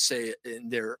news and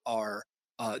there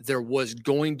was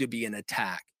going to be an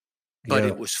attack, but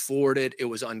it was thwarted, it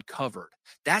was uncovered.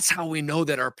 That's how we know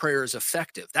that our prayer is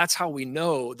effective. That's how we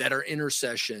know that our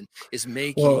intercession is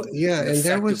making and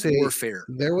there was warfare.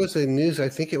 There was a news, I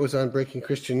think it was on Breaking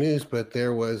Christian News, but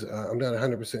there was, I'm not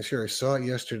 100% sure. I saw it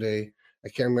yesterday. I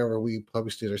can't remember if we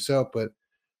published it ourselves, but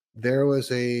there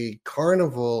was a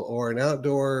carnival or an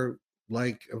outdoor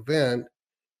like event,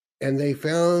 and they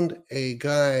found a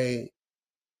guy,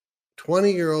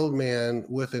 20-year-old man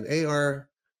with an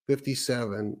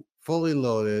AR-57 fully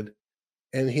loaded,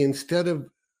 and he, instead of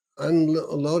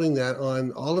unloading that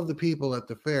on all of the people at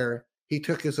the fair, he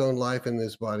took his own life and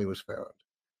his body was found.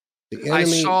 The I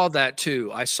enemy, saw that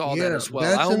too. I saw that yeah, as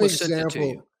well. I almost sent it to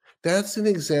you. that's an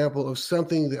example of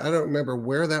something that I don't remember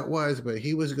where that was, but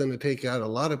he was going to take out a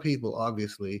lot of people,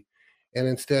 obviously, and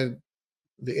instead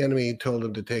the enemy told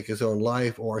him to take his own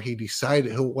life, or he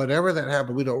decided, whatever that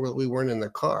happened. We weren't in the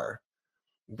car,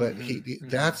 but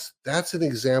that's an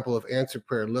example of answered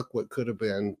prayer. Look what could have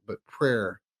been, but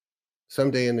prayer.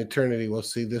 Someday in eternity, we'll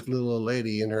see this little old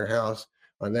lady in her house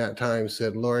on that time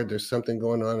said, Lord, there's something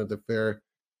going on at the fair.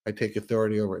 I take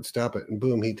authority over it. Stop it. And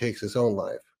boom, he takes his own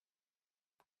life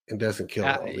and doesn't kill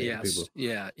all the people.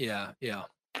 Yeah.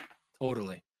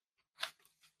 Totally.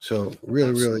 So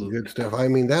really, Absolutely. really good stuff. I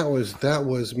mean, that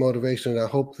was motivation. I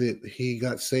hope that he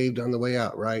got saved on the way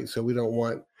out, right? So we don't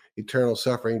want eternal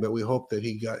suffering, but we hope that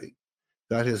he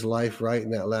got his life right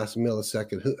in that last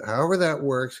millisecond. However that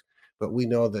works, but we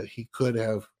know that he could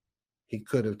have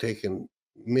taken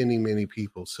many, many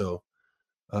people. So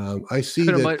I see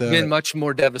Could that have been much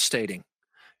more devastating.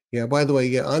 Yeah, by the way,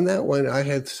 yeah, on that one, I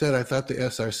had said I thought the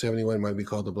SR-71 might be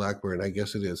called the Blackbird. I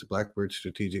guess it is, Blackbird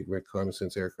Strategic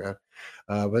Reconnaissance Aircraft.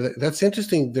 But that's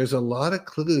interesting. There's a lot of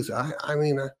clues. I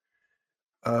mean,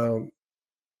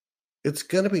 it's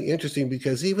going to be interesting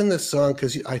because even the song,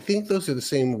 because I think those are the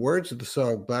same words of the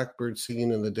song, Blackbird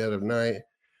Singing in the Dead of Night.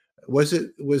 Was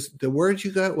the words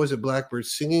you got, was it Blackbird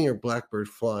Singing or Blackbird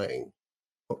Flying?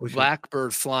 What was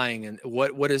Blackbird flying, and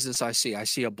what is this I see? I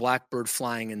see a blackbird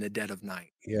flying in the dead of night.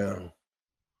 Yeah.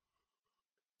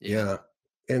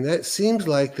 And that seems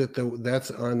like that's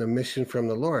on the mission from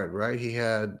the Lord, right? He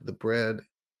had the bread.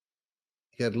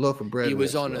 He had a loaf of bread. He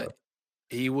was on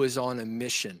a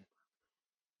mission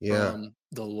from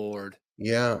the Lord.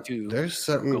 Yeah, there's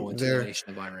something there,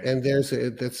 and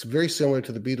that's very similar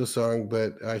to the Beatles song,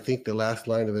 but I think the last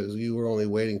line of it is, "You were only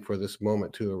waiting for this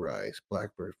moment to arise,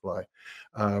 blackbird fly."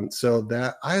 So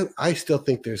that I still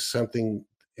think there's something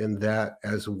in that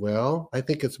as well. I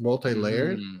think it's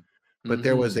multi-layered, but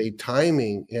there was a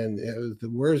timing, and the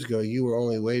words go, "You were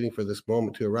only waiting for this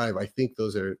moment to arrive." I think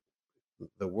those are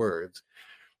the words,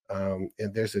 and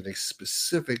there's a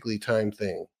specifically timed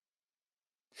thing.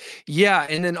 Yeah,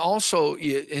 and then also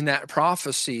in that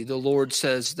prophecy, the Lord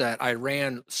says that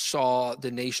Iran saw the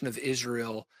nation of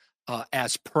Israel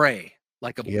as prey,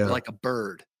 like a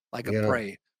bird, like a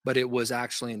prey, but it was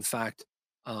actually, in fact,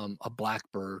 a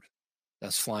blackbird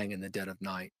that's flying in the dead of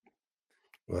night.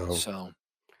 Wow. So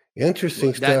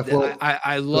interesting stuff.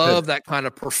 I love that kind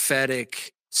of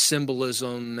prophetic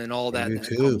symbolism and all that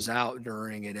comes out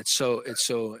during it. It's so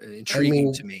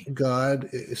intriguing to me. God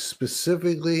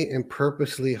specifically and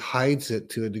purposely hides it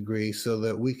to a degree so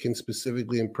that we can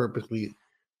specifically and purposely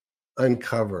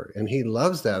uncover, and he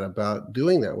loves that about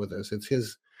doing that with us. It's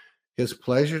his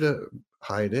pleasure to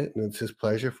hide it, and it's his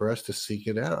pleasure for us to seek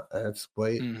it out. That's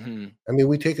why I mean,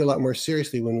 we take it a lot more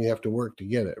seriously when we have to work to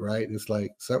get it, right? It's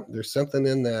like there's something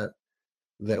in that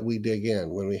we dig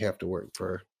in when we have to work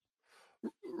for.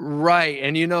 Right.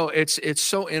 And it's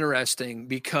so interesting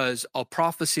because a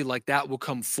prophecy like that will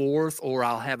come forth, or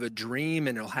I'll have a dream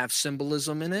and it'll have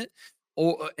symbolism in it.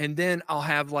 And then I'll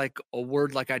have like a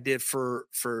word like I did for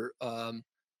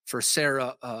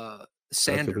Sarah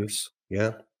Sanders.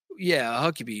 Huckabee. Yeah,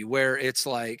 Huckabee, where it's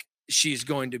like she's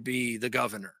going to be the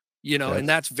governor, and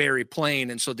that's very plain.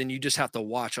 And so then you just have to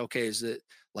watch, okay, is it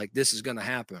like this is going to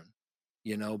happen?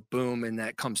 Boom, and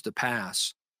that comes to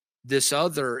pass. This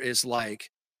other is like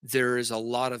there is a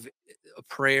lot of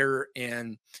prayer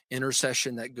and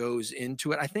intercession that goes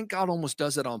into it. I think God almost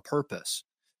does it on purpose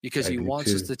because he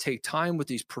wants us to take time with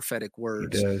these prophetic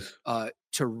words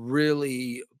to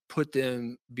really put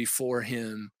them before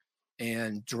him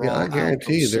and draw. I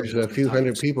guarantee you there's a few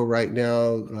hundred people right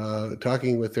now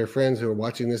talking with their friends who are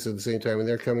watching this at the same time, and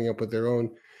they're coming up with their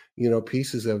own,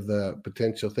 pieces of the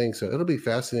potential thing. So it'll be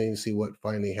fascinating to see what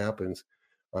finally happens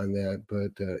on that.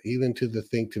 But even to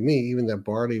that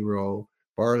barley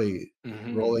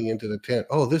rolling into the tent.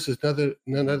 Oh, this is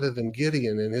none other than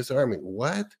Gideon and his army.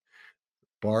 What?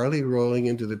 Barley rolling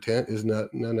into the tent is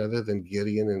none other than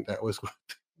Gideon, and that was what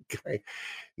the guy,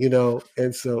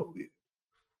 and so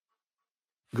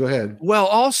go ahead. Well,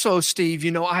 also, Steve,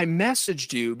 I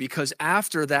messaged you because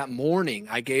after that morning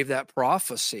I gave that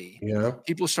prophecy.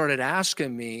 People started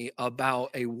asking me about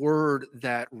a word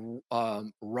that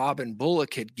Robin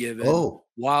Bullock had given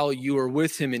while you were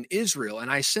with him in Israel.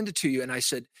 And I sent it to you and I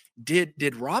said,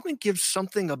 did Robin give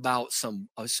something about some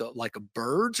like a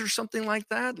birds or something like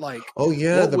that? Like, Oh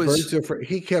yeah, what the was birds of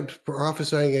he kept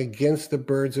prophesying against the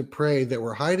birds of prey that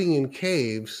were hiding in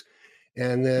caves,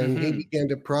 and then he Mhm. began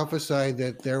to prophesy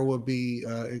that there will be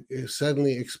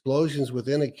suddenly explosions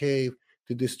within a cave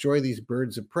to destroy these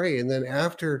birds of prey. And then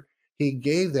after he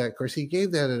gave that, of course, he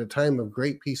gave that at a time of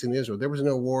great peace in Israel. There was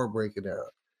no war breaking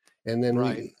out. And then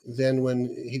right? then when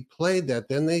he played that,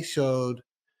 then they showed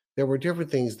there were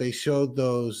different things. They showed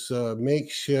those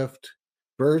makeshift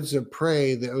birds of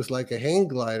prey that was like a hang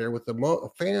glider with a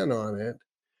fan on it,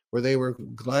 where they were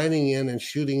gliding in and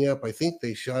shooting up. I think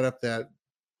they shot up that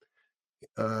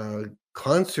uh,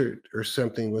 concert or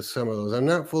something with some of those. I'm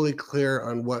not fully clear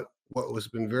on what was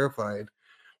been verified.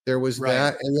 There was Right.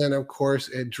 that, and then of course,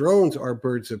 drones are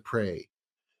birds of prey.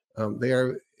 They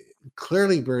are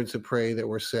clearly birds of prey that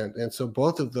were sent. And so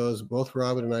both of those, both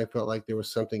Robin and I felt like there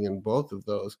was something in both of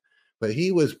those. But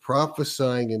he was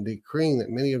prophesying and decreeing that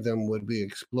many of them would be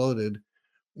exploded,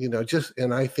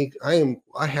 and I think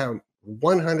I have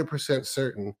 100%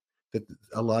 certain that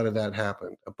a lot of that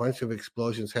happened. A bunch of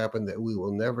explosions happened that we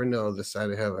will never know this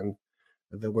side of heaven,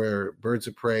 where birds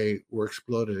of prey were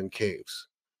exploded in caves,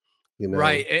 you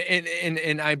Right. know?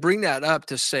 And I bring that up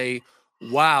to say,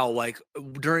 wow, like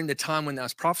during the time when that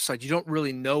was prophesied, you don't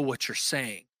really know what you're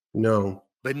saying. No.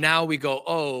 But now we go,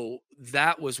 oh,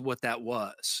 that was what that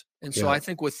was. And so Yeah. I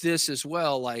think with this as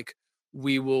well, like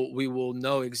we will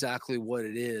know exactly what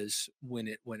it is when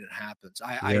it happens.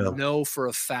 I Yeah. know for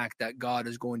a fact that God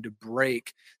is going to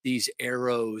break these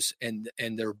arrows and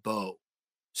their bow.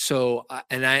 So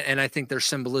and I think there's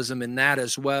symbolism in that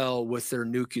as well with their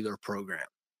nuclear program.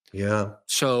 Yeah.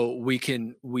 So we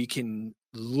can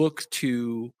look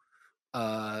to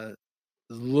uh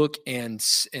look and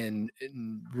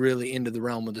really into the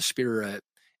realm of the spirit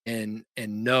and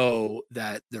know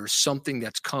that there's something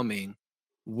that's coming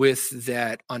with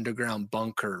that underground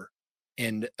bunker.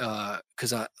 And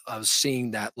because I was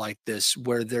seeing that like this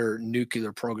where their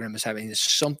nuclear program is having this,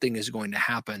 something is going to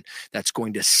happen that's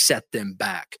going to set them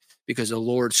back, because the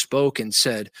Lord spoke and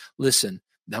said, listen,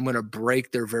 I'm going to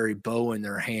break their very bow in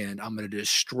their hand. I'm going to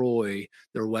destroy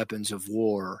their weapons of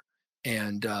war.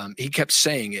 And he kept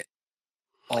saying it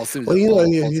all through Well,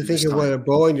 all you through think this of what time. a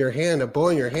bow in your hand. A bow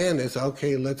in your hand is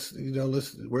okay. Let's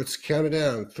count it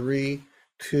down. 3,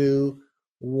 2,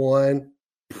 1,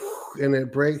 and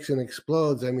it breaks and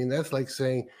explodes. I mean, that's like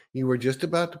saying you were just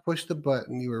about to push the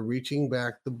button, you were reaching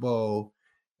back the bow,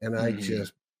 and I Mhm.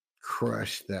 just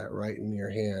crushed that right in your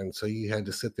hand. So you had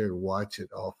to sit there and watch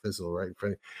it all fizzle right in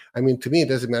front of you. I mean, to me, it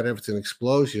doesn't matter if it's an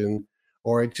explosion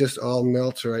or it just all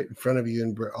melts right in front of you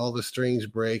and all the strings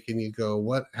break, and you go,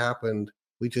 "What happened?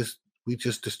 We just we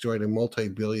just destroyed a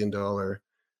multi-billion-dollar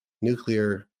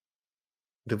nuclear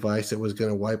device that was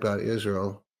going to wipe out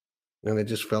Israel, and it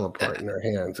just fell apart in our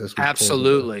hands as we pulled it."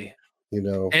 Absolutely. You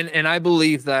know, And I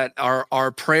believe that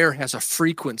our prayer has a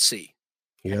frequency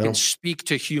that can yeah. speak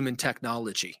to human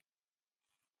technology.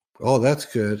 Oh, that's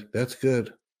good. That's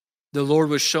good. The Lord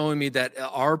was showing me that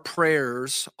our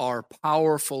prayers are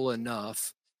powerful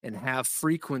enough and have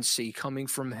frequency coming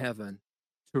from heaven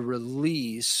to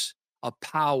release a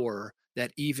power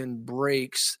that even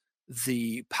breaks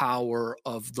the power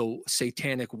of the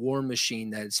satanic war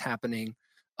machine that is happening,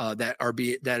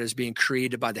 that is being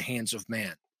created by the hands of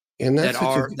man. And That that's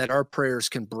such a our prayers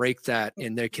can break that,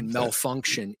 and they can that,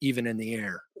 malfunction even in the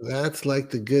air. that's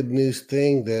like the good news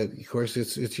thing that, of course,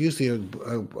 it's usually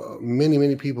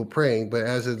many people praying, but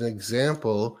as an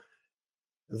example,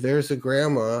 there's a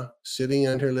grandma sitting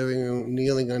on her living room,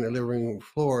 kneeling on her living room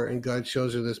floor, and God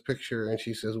shows her this picture, and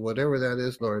she says, "Whatever that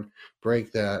is, Lord,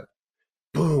 break that."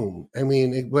 Boom. I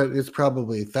mean, but it's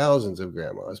probably thousands of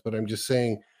grandmas, but I'm just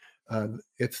saying, uh,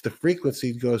 it's the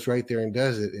frequency goes right there and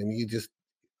does it, and you just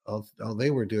all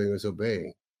they were doing was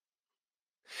obeying.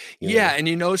 You Yeah, know,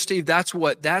 and Steve, that's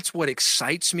what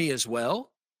excites me as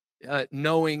well.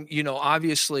 Knowing,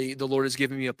 obviously the Lord has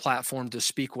given me a platform to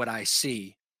speak what I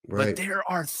see, but right? there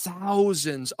are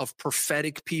thousands of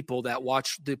prophetic people that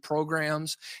watch the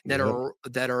programs Yep.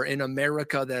 that are in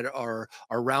America, that are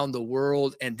around the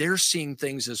world, and they're seeing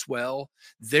things as well.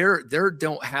 They're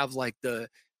don't have like the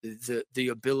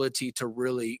ability to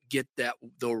really get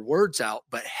their words out,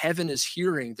 but heaven is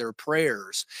hearing their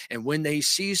prayers. And when they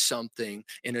see something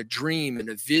in a dream, in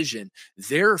a vision,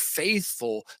 they're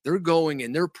faithful, they're going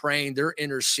and they're praying, they're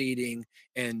interceding,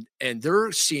 and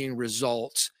they're seeing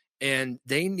results. And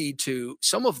they need to,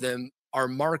 some of them are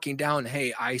marking down,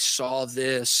 hey, I saw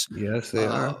this Yes, they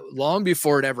are. long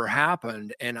before it ever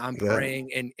happened, and I'm Yeah,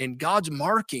 praying, and God's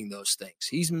marking those things.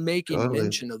 He's making totally.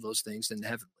 mention of those things in the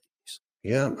heavenlies.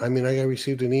 Yeah, I mean, I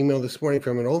received an email this morning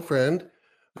from an old friend,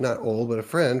 not old, but a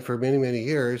friend for many, many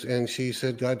years, and she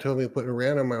said God told me to put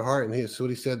Iran on my heart, and he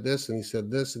said this, and he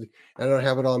said this, and I don't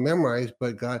have it all memorized,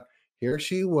 but God, here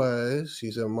she was.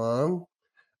 She's a mom,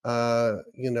 and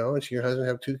she and her husband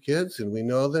have 2 kids, and we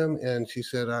know them. And she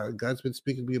said, God's been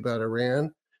speaking to me about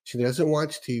Iran. She doesn't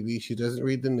watch TV. She doesn't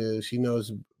read the news. She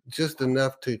knows just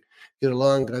enough to get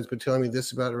along. God's been telling me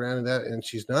this about Iran and that, and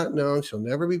she's not known. She'll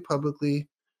never be publicly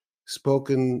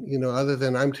spoken, other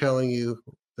than I'm telling you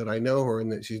that I know her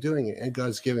and that she's doing it. And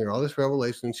God's giving her all this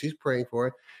revelation, and she's praying for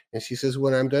it. And she says,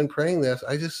 when I'm done praying this,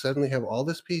 I just suddenly have all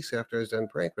this peace after I was done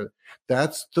praying for it.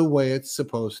 That's the way it's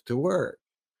supposed to work.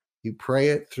 You pray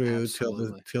it through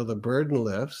till the burden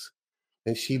lifts.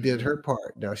 And she did her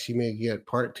part. Now she may get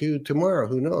part 2 tomorrow,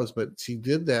 who knows? But she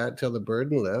did that till the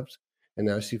burden lifts, and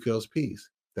now she feels peace.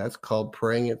 That's called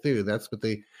praying it through. That's what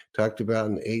they talked about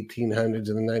in the 1800s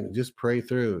and the 90s. Just pray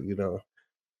through.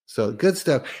 So good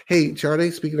stuff. Hey,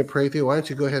 Charlie, speaking of pray through, why don't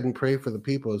you go ahead and pray for the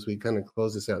people as we kind of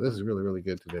close this out? This is really, really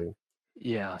good today.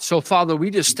 Yeah. So, Father,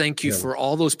 we just thank you for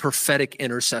all those prophetic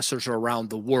intercessors around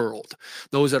the world,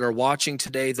 those that are watching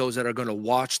today, those that are going to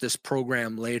watch this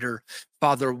program later.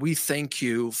 Father, we thank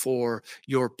you for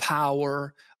your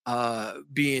power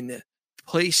being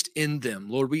placed in them.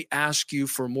 Lord, we ask you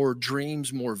for more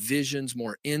dreams, more visions,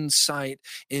 more insight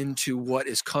into what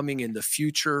is coming in the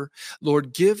future.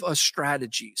 Lord, give us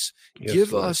strategies. Yes,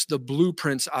 give Lord. us the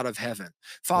blueprints out of heaven.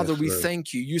 Father, Yes, we Lord.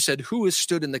 thank you. You said, who has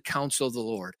stood in the counsel of the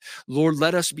Lord? Lord,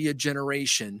 let us be a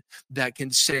generation that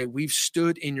can say, we've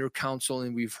stood in your counsel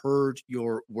and we've heard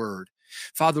your word.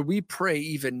 Father, we pray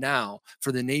even now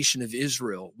for the nation of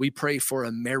Israel. We pray for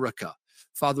America.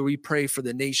 Father, we pray for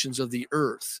the nations of the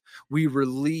earth. We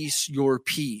release your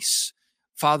peace.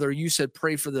 Father, you said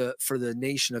pray for the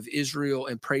nation of Israel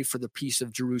and pray for the peace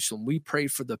of Jerusalem. We pray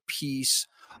for the peace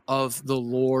of the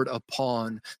Lord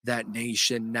upon that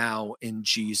nation now in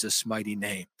Jesus' mighty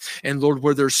name. And Lord,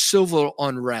 where there's civil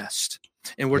unrest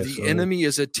and where the enemy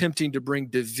is attempting to bring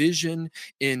division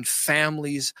in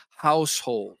families,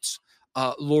 households,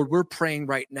 Lord, we're praying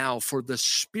right now for the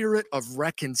spirit of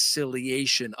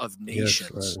reconciliation of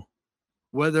nations,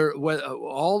 whether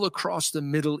all across the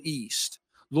Middle East,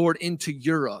 Lord, into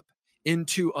Europe,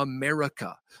 into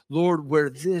America, Lord, where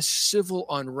this civil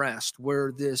unrest,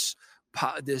 where this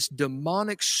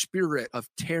demonic spirit of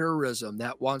terrorism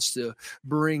that wants to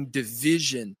bring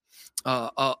division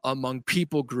among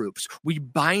people groups. We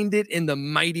bind it in the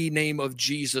mighty name of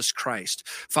Jesus Christ.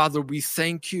 Father, we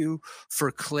thank you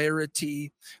for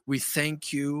clarity. We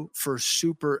thank you for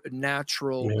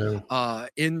supernatural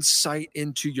insight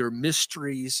into your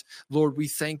mysteries. Lord, we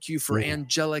thank you for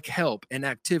angelic help and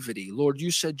activity. Lord,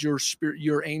 you said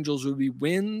your angels would be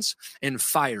winds and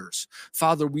fires.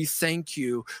 Father, we thank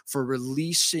you for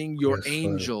releasing your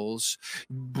angels,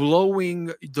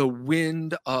 blowing the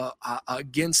wind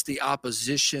against the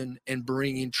opposition and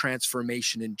bringing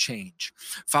transformation and change.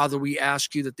 Father, we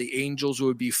ask you that the angels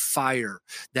would be fire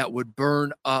that would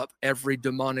burn up every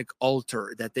demonic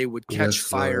altar, that they would catch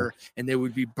fire and they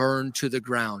would be burned to the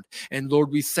ground. And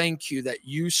Lord, we thank you that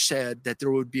you said that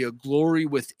there would be a glory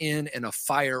within and a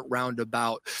fire round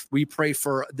about. We pray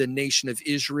for the nation of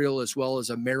Israel as well as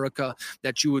America,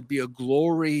 that you would be a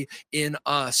glory in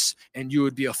us and you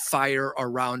would be a fire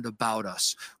around about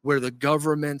us. Where the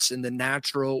governments and the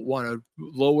natural want to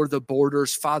lower the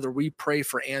borders, Father, we pray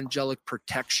for angelic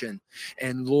protection.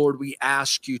 And Lord, we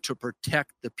ask you to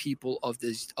protect the people of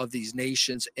these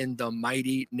nations in the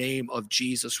mighty name of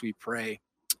Jesus, we pray.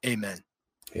 Amen.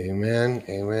 Amen.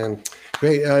 Amen.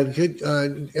 Great. Good.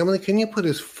 Emily, can you put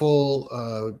his full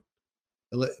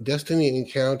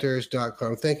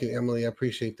DestinyEncounters.com? Thank you, Emily. I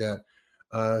appreciate that.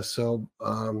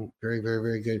 Very, very,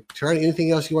 very good. Charlie,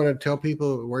 anything else you want to tell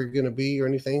people where you're going to be or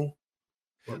anything?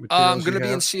 I'm going to be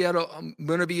in Seattle. I'm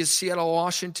going to be in Seattle,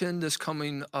 Washington this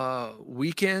coming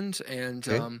weekend.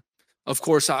 And of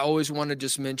course, I always want to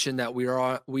just mention that we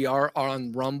are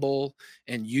on Rumble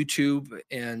and YouTube,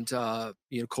 and of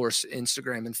course,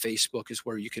 Instagram and Facebook is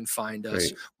where you can find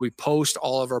us. Great. We post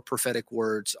all of our prophetic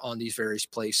words on these various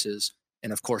places.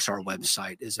 And of course, our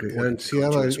website is important. And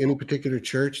Seattle, any particular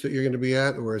church that you're going to be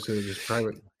at, or is it just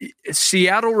private?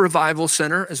 Seattle Revival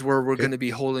Center is where we're going to be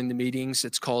holding the meetings.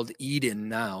 It's called Eden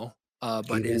now,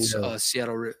 but it's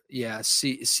Seattle.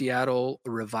 Seattle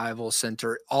Revival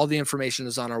Center. All the information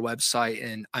is on our website,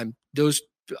 and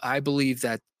I believe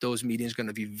that those meetings are going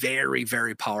to be very,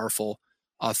 very powerful.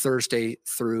 Thursday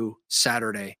through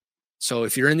Saturday. So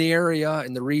if you're in the area,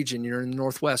 in the region, you're in the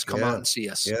Northwest, come out and see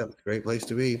us. Yeah, great place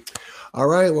to be. All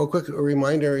right. Well, quick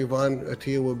reminder, Yvonne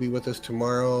Attia will be with us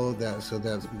tomorrow. That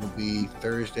will be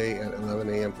Thursday at 11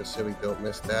 a.m. Pacific. Don't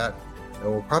miss that.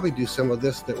 And we'll probably do some of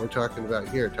this that we're talking about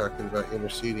here, talking about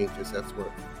interceding, because that's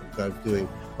what God's doing.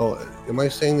 Oh, am I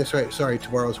saying this right? Sorry,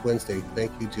 tomorrow's Wednesday.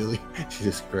 Thank you, Julie. She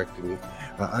just corrected me.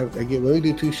 When we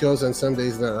do 2 shows on some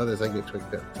days and not others, I get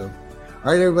tricked up. So,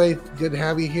 all right, everybody, good to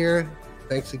have you here.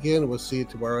 Thanks again. We'll see you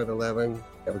tomorrow at 11.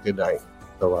 Have a good night.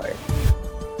 Bye-bye.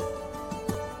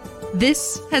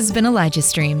 This has been Elijah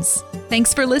Streams.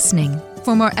 Thanks for listening.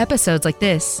 For more episodes like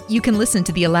this, you can listen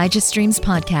to the Elijah Streams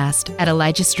podcast at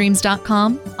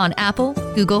ElijahStreams.com on Apple,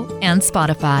 Google, and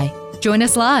Spotify. Join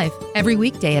us live every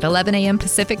weekday at 11 a.m.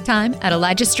 Pacific Time at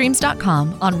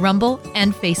ElijahStreams.com on Rumble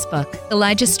and Facebook.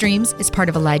 Elijah Streams is part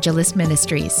of Elijah List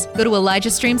Ministries. Go to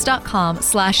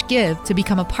ElijahStreams.com/give to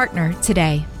become a partner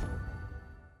today.